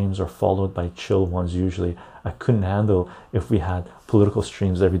these streams are followed by chill ones usually. I couldn't handle if we had political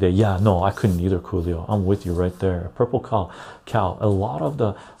streams every day. Yeah, no, I couldn't either, Coolio. I'm with you right there. Purple cow, a lot of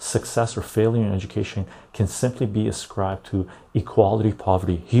the success or failure in education can simply be ascribed to equality,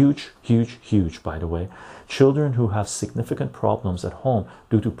 poverty. Huge, huge, huge, by the way. Children who have significant problems at home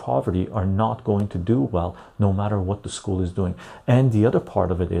due to poverty are not going to do well no matter what the school is doing. And the other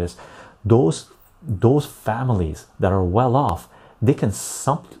part of it is those families that are well off, they can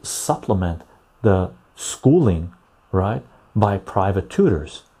supplement the schooling, right, by private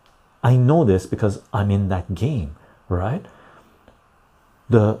tutors. I know this because I'm in that game, right?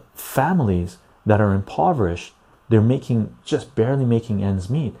 The families that are impoverished, they're just barely making ends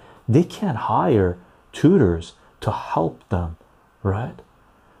meet. they can't hire tutors to help them, right?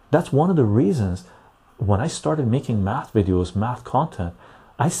 That's one of the reasons when I started making math videos, math content,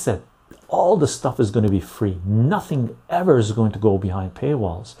 I said all the stuff is going to be free. Nothing ever is going to go behind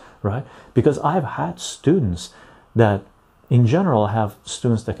paywalls, right? Because I've had students that, in general, I have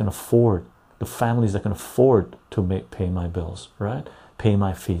students that can afford, the families that can afford to pay my bills, right? Pay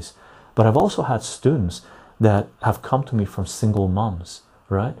my fees. But I've also had students that have come to me from single moms,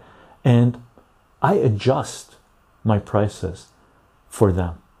 right? And I adjust my prices for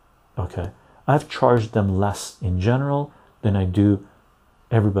them, okay? I've charged them less in general than I do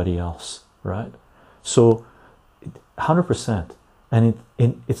everybody else, right? So 100%. And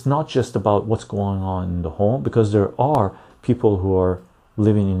it's not just about what's going on in the home, because there are people who are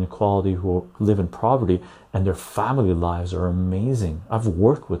living in inequality, who live in poverty, and their family lives are amazing. I've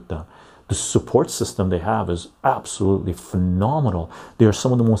worked with them. The support system they have is absolutely phenomenal. They are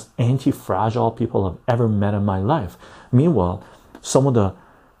some of the most anti-fragile people I've ever met in my life. Meanwhile, some of the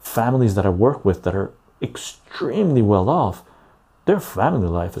families that I work with that are extremely well off, their family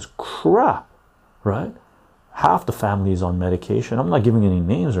life is crap, right? Half the family is on medication. I'm not giving any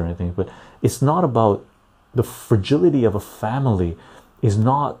names or anything, but it's not about the fragility of a family is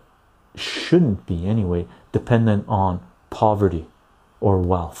not, shouldn't be anyway, dependent on poverty or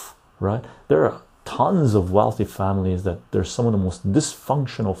wealth, right? There are tons of wealthy families that they're some of the most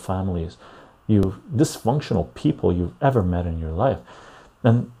dysfunctional families, dysfunctional people you've ever met in your life,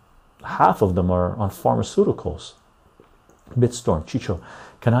 and half of them are on pharmaceuticals. Bitstorm, Chicho,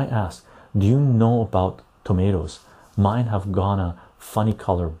 can I ask, do you know about tomatoes? Mine have gone a funny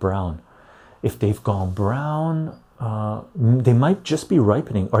color, brown. If they've gone brown, they might just be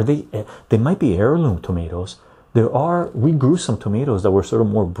ripening. Are they might be heirloom tomatoes. We grew some tomatoes that were sort of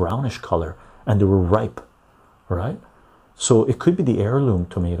more brownish color and they were ripe, right? So it could be the heirloom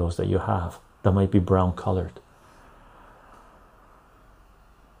tomatoes that you have that might be brown colored.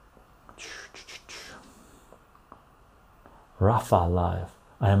 Rafa live.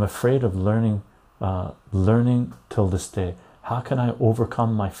 I am afraid of learning till this day. How can I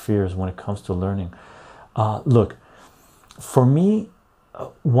overcome my fears when it comes to learning? Look, for me,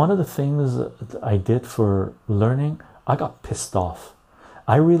 one of the things that I did for learning, I got pissed off.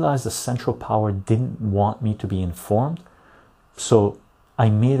 I realized the central power didn't want me to be informed, so I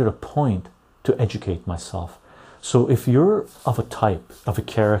made it a point to educate myself. So if you're of a type, of a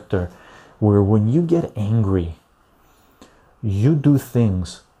character, where when you get angry, you do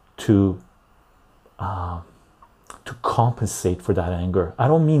things to compensate for that anger. I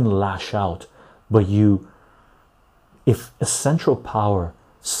don't mean lash out, but if a central power,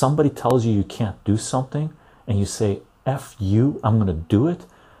 somebody tells you you can't do something and you say, F you, I'm going to do it.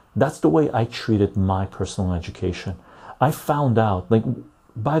 That's the way I treated my personal education. I found out, like,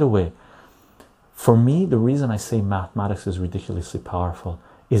 by the way, for me, the reason I say mathematics is ridiculously powerful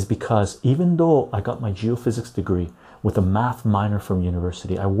is because even though I got my geophysics degree with a math minor from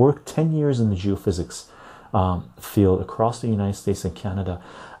university, I worked 10 years in the geophysics field across the United States and Canada.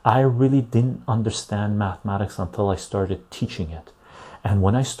 I really didn't understand mathematics until I started teaching it. And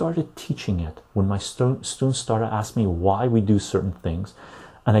when I started teaching it, when my students started asking me why we do certain things,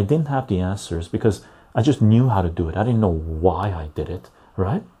 and I didn't have the answers because I just knew how to do it, I didn't know why I did it,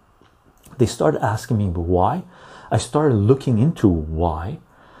 right? They started asking me why. I started looking into why,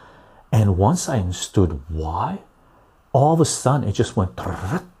 and once I understood why, all of a sudden it just went,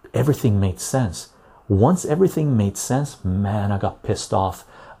 everything made sense. Once everything made sense, man, I got pissed off.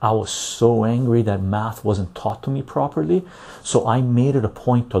 I was so angry that math wasn't taught to me properly. So I made it a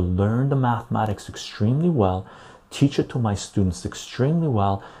point to learn the mathematics extremely well, teach it to my students extremely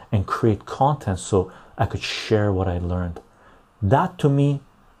well, and create content so I could share what I learned. That to me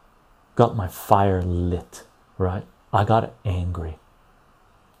got my fire lit, right? I got angry.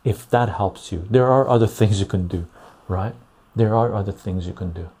 If that helps you, there are other things you can do, right? There are other things you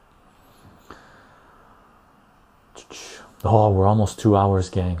can do. Oh, we're almost 2 hours,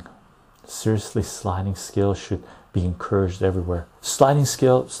 gang. Seriously, sliding scale should be encouraged everywhere. Sliding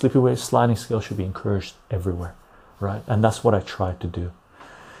scale, Sleepyway, sliding scale should be encouraged everywhere, right? And that's what I tried to do.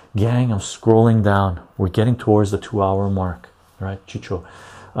 Gang, I'm scrolling down. We're getting towards the 2 hour mark, right? Chicho,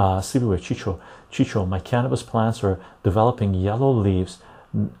 Sleepyway, Chicho, my cannabis plants are developing yellow leaves.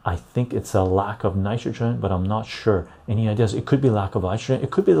 I think it's a lack of nitrogen, but I'm not sure. Any ideas? It could be lack of nitrogen.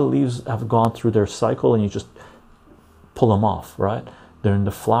 It could be the leaves have gone through their cycle and you just pull them off, right? They're in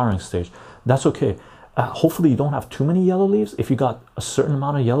the flowering stage. That's okay. Hopefully you don't have too many yellow leaves. If you got a certain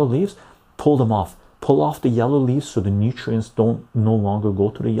amount of yellow leaves, pull them off. Pull off the yellow leaves so the nutrients don't no longer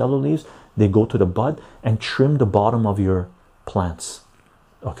go to the yellow leaves. They go to the bud, and trim the bottom of your plants.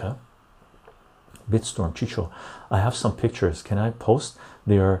 Okay. Bitstorm Chicho, I have some pictures. Can I post?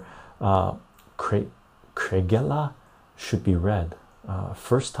 They are Craigella should be read.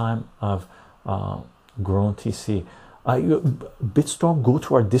 First time I've grown TC. Bitstorm, go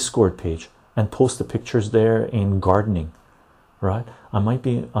to our Discord page and post the pictures there in gardening, right? I might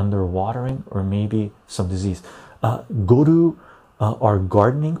be underwatering or maybe some disease. Go to our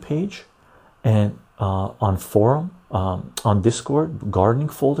gardening page and on forum, on Discord, gardening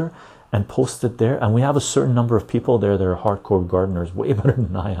folder, and post it there. And we have a certain number of people there that are hardcore gardeners, way better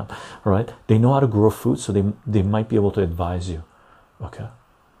than I am, right? They know how to grow food, so they might be able to advise you. Okay.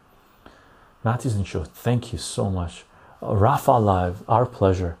 Matthews and Show, thank you so much. Rafa Live, our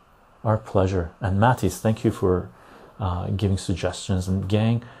pleasure, our pleasure. And Matthews, thank you for giving suggestions. And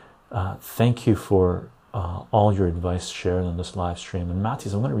gang, thank you for all your advice shared on this live stream. And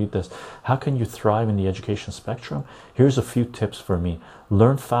Matthews, I'm going to read this. How can you thrive in the education spectrum? Here's a few tips for me.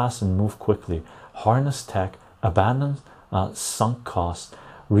 Learn fast and move quickly. Harness tech. Abandon sunk costs.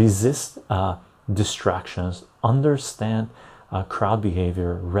 Resist distractions. Understand crowd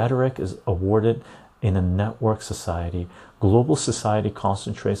behavior. Rhetoric is awarded in a network society. Global society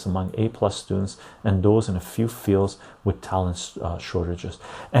concentrates among A+ students and those in a few fields with talent shortages.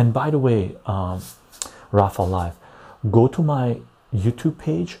 And by the way, Rafa Live, go to my YouTube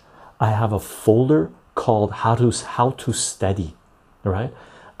page. I have a folder called how to study, right?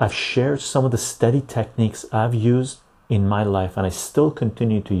 I've shared some of the study techniques I've used in my life and I still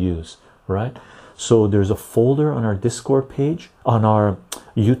continue to use, right? So there's a folder on our Discord page, on our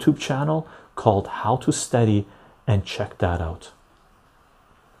YouTube channel called how to study, and check that out.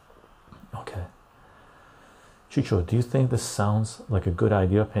 Okay. Chicho, do you think this sounds like a good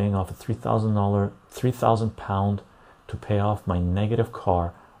idea, paying off a £3,000 to pay off my negative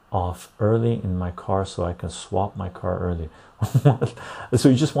car off early in my car so I can swap my car early? So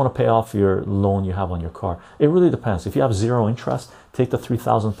you just want to pay off your loan you have on your car? It really depends. If you have zero interest, take the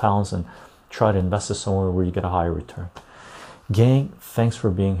 £3,000 and try to invest it somewhere where you get a higher return. Gang, thanks for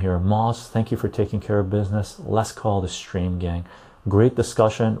being here. Moss, thank you for taking care of business. Let's call the stream, gang. Great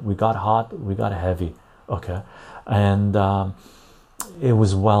discussion. We got hot, we got heavy. Okay, and it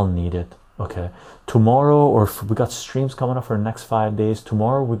was well needed. Okay, tomorrow, or if we got streams coming up for the next 5 days.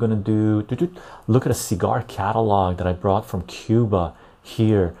 Tomorrow we're gonna look at a cigar catalog that I brought from Cuba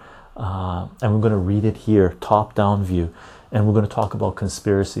here, and we're gonna read it here, top-down view. And we're going to talk about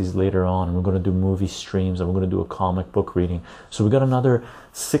conspiracies later on, and we're going to do movie streams, and we're going to do a comic book reading. So we got another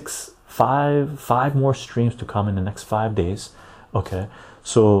five more streams to come in the next 5 days. Okay,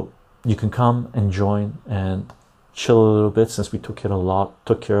 so you can come and join and chill a little bit, since we took care of a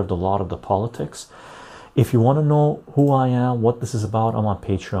lot of the politics. If you want to know who I am, what this is about, I'm on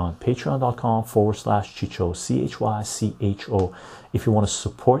Patreon, patreon.com/Chicho, CHYCHO. If you want to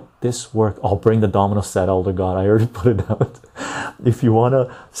support this work, I'll bring the domino set, Elder God. I already put it out. If you want to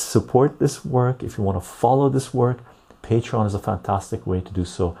support this work, if you want to follow this work, Patreon is a fantastic way to do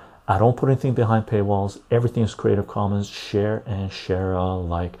so. I don't put anything behind paywalls. Everything is Creative Commons, share and share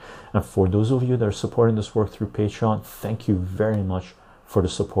alike. And for those of you that are supporting this work through Patreon, thank you very much for the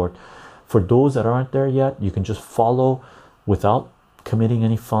support. For those that aren't there yet, you can just follow without committing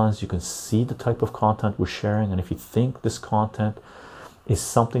any funds. You can see the type of content we're sharing, and if you think this content is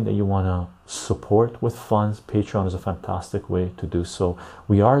something that you want to support with funds, Patreon is a fantastic way to do so.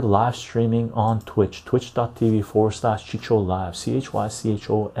 We are live streaming on Twitch, twitch.tv/Chicho Live,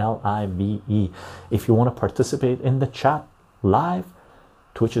 CHYCHOLIVE. If you want to participate in the chat live,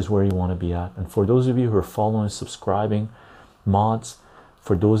 Twitch is where you want to be at. And for those of you who are following, subscribing, mods,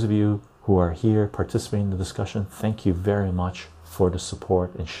 for those of you who are here participating in the discussion, thank you very much for the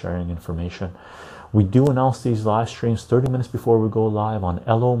support and sharing information. We do announce these live streams 30 minutes before we go live on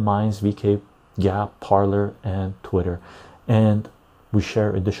LO, Minds, VK, Gap, Parlor, and Twitter, and we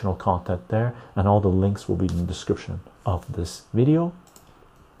share additional content there, and all the links will be in the description of this video.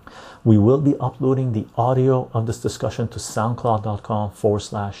 We will be uploading the audio of this discussion to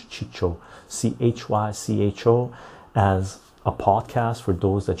soundcloud.com/Chicho, CHYCHO, as a podcast for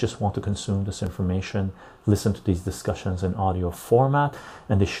those that just want to consume this information, listen to these discussions in audio format,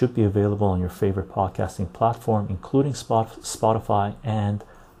 and they should be available on your favorite podcasting platform, including Spotify and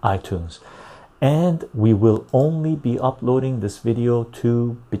iTunes. And we will only be uploading this video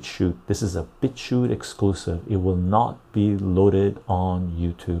to BitChute. This is a BitChute exclusive. It will not be loaded on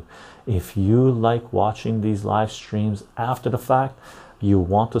YouTube. If you like watching these live streams after the fact, you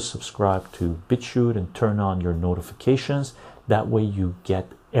want to subscribe to BitChute and turn on your notifications. That way you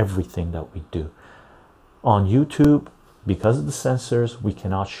get everything that we do. On YouTube, because of the censors, we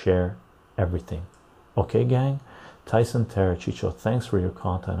cannot share everything. Okay, gang? Tyson, Tara, Chicho, thanks for your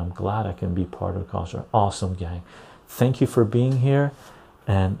content. I'm glad I can be part of the concert. Awesome, gang. Thank you for being here,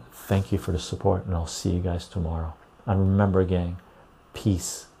 and thank you for the support, and I'll see you guys tomorrow. And remember, gang,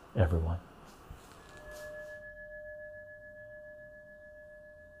 peace, everyone.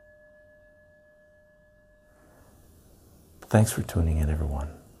 Thanks for tuning in, everyone.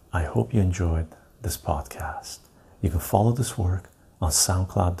 I hope you enjoyed this podcast. You can follow this work on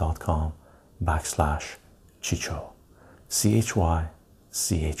soundcloud.com/Chicho,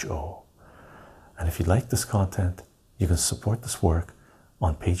 CHYCHO. And if you like this content, you can support this work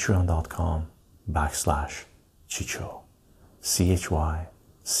on patreon.com/Chicho,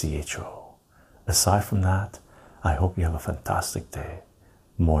 CHYCHO. Aside from that, I hope you have a fantastic day,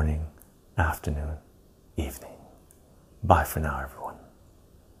 morning, afternoon, evening. Bye for now, everyone.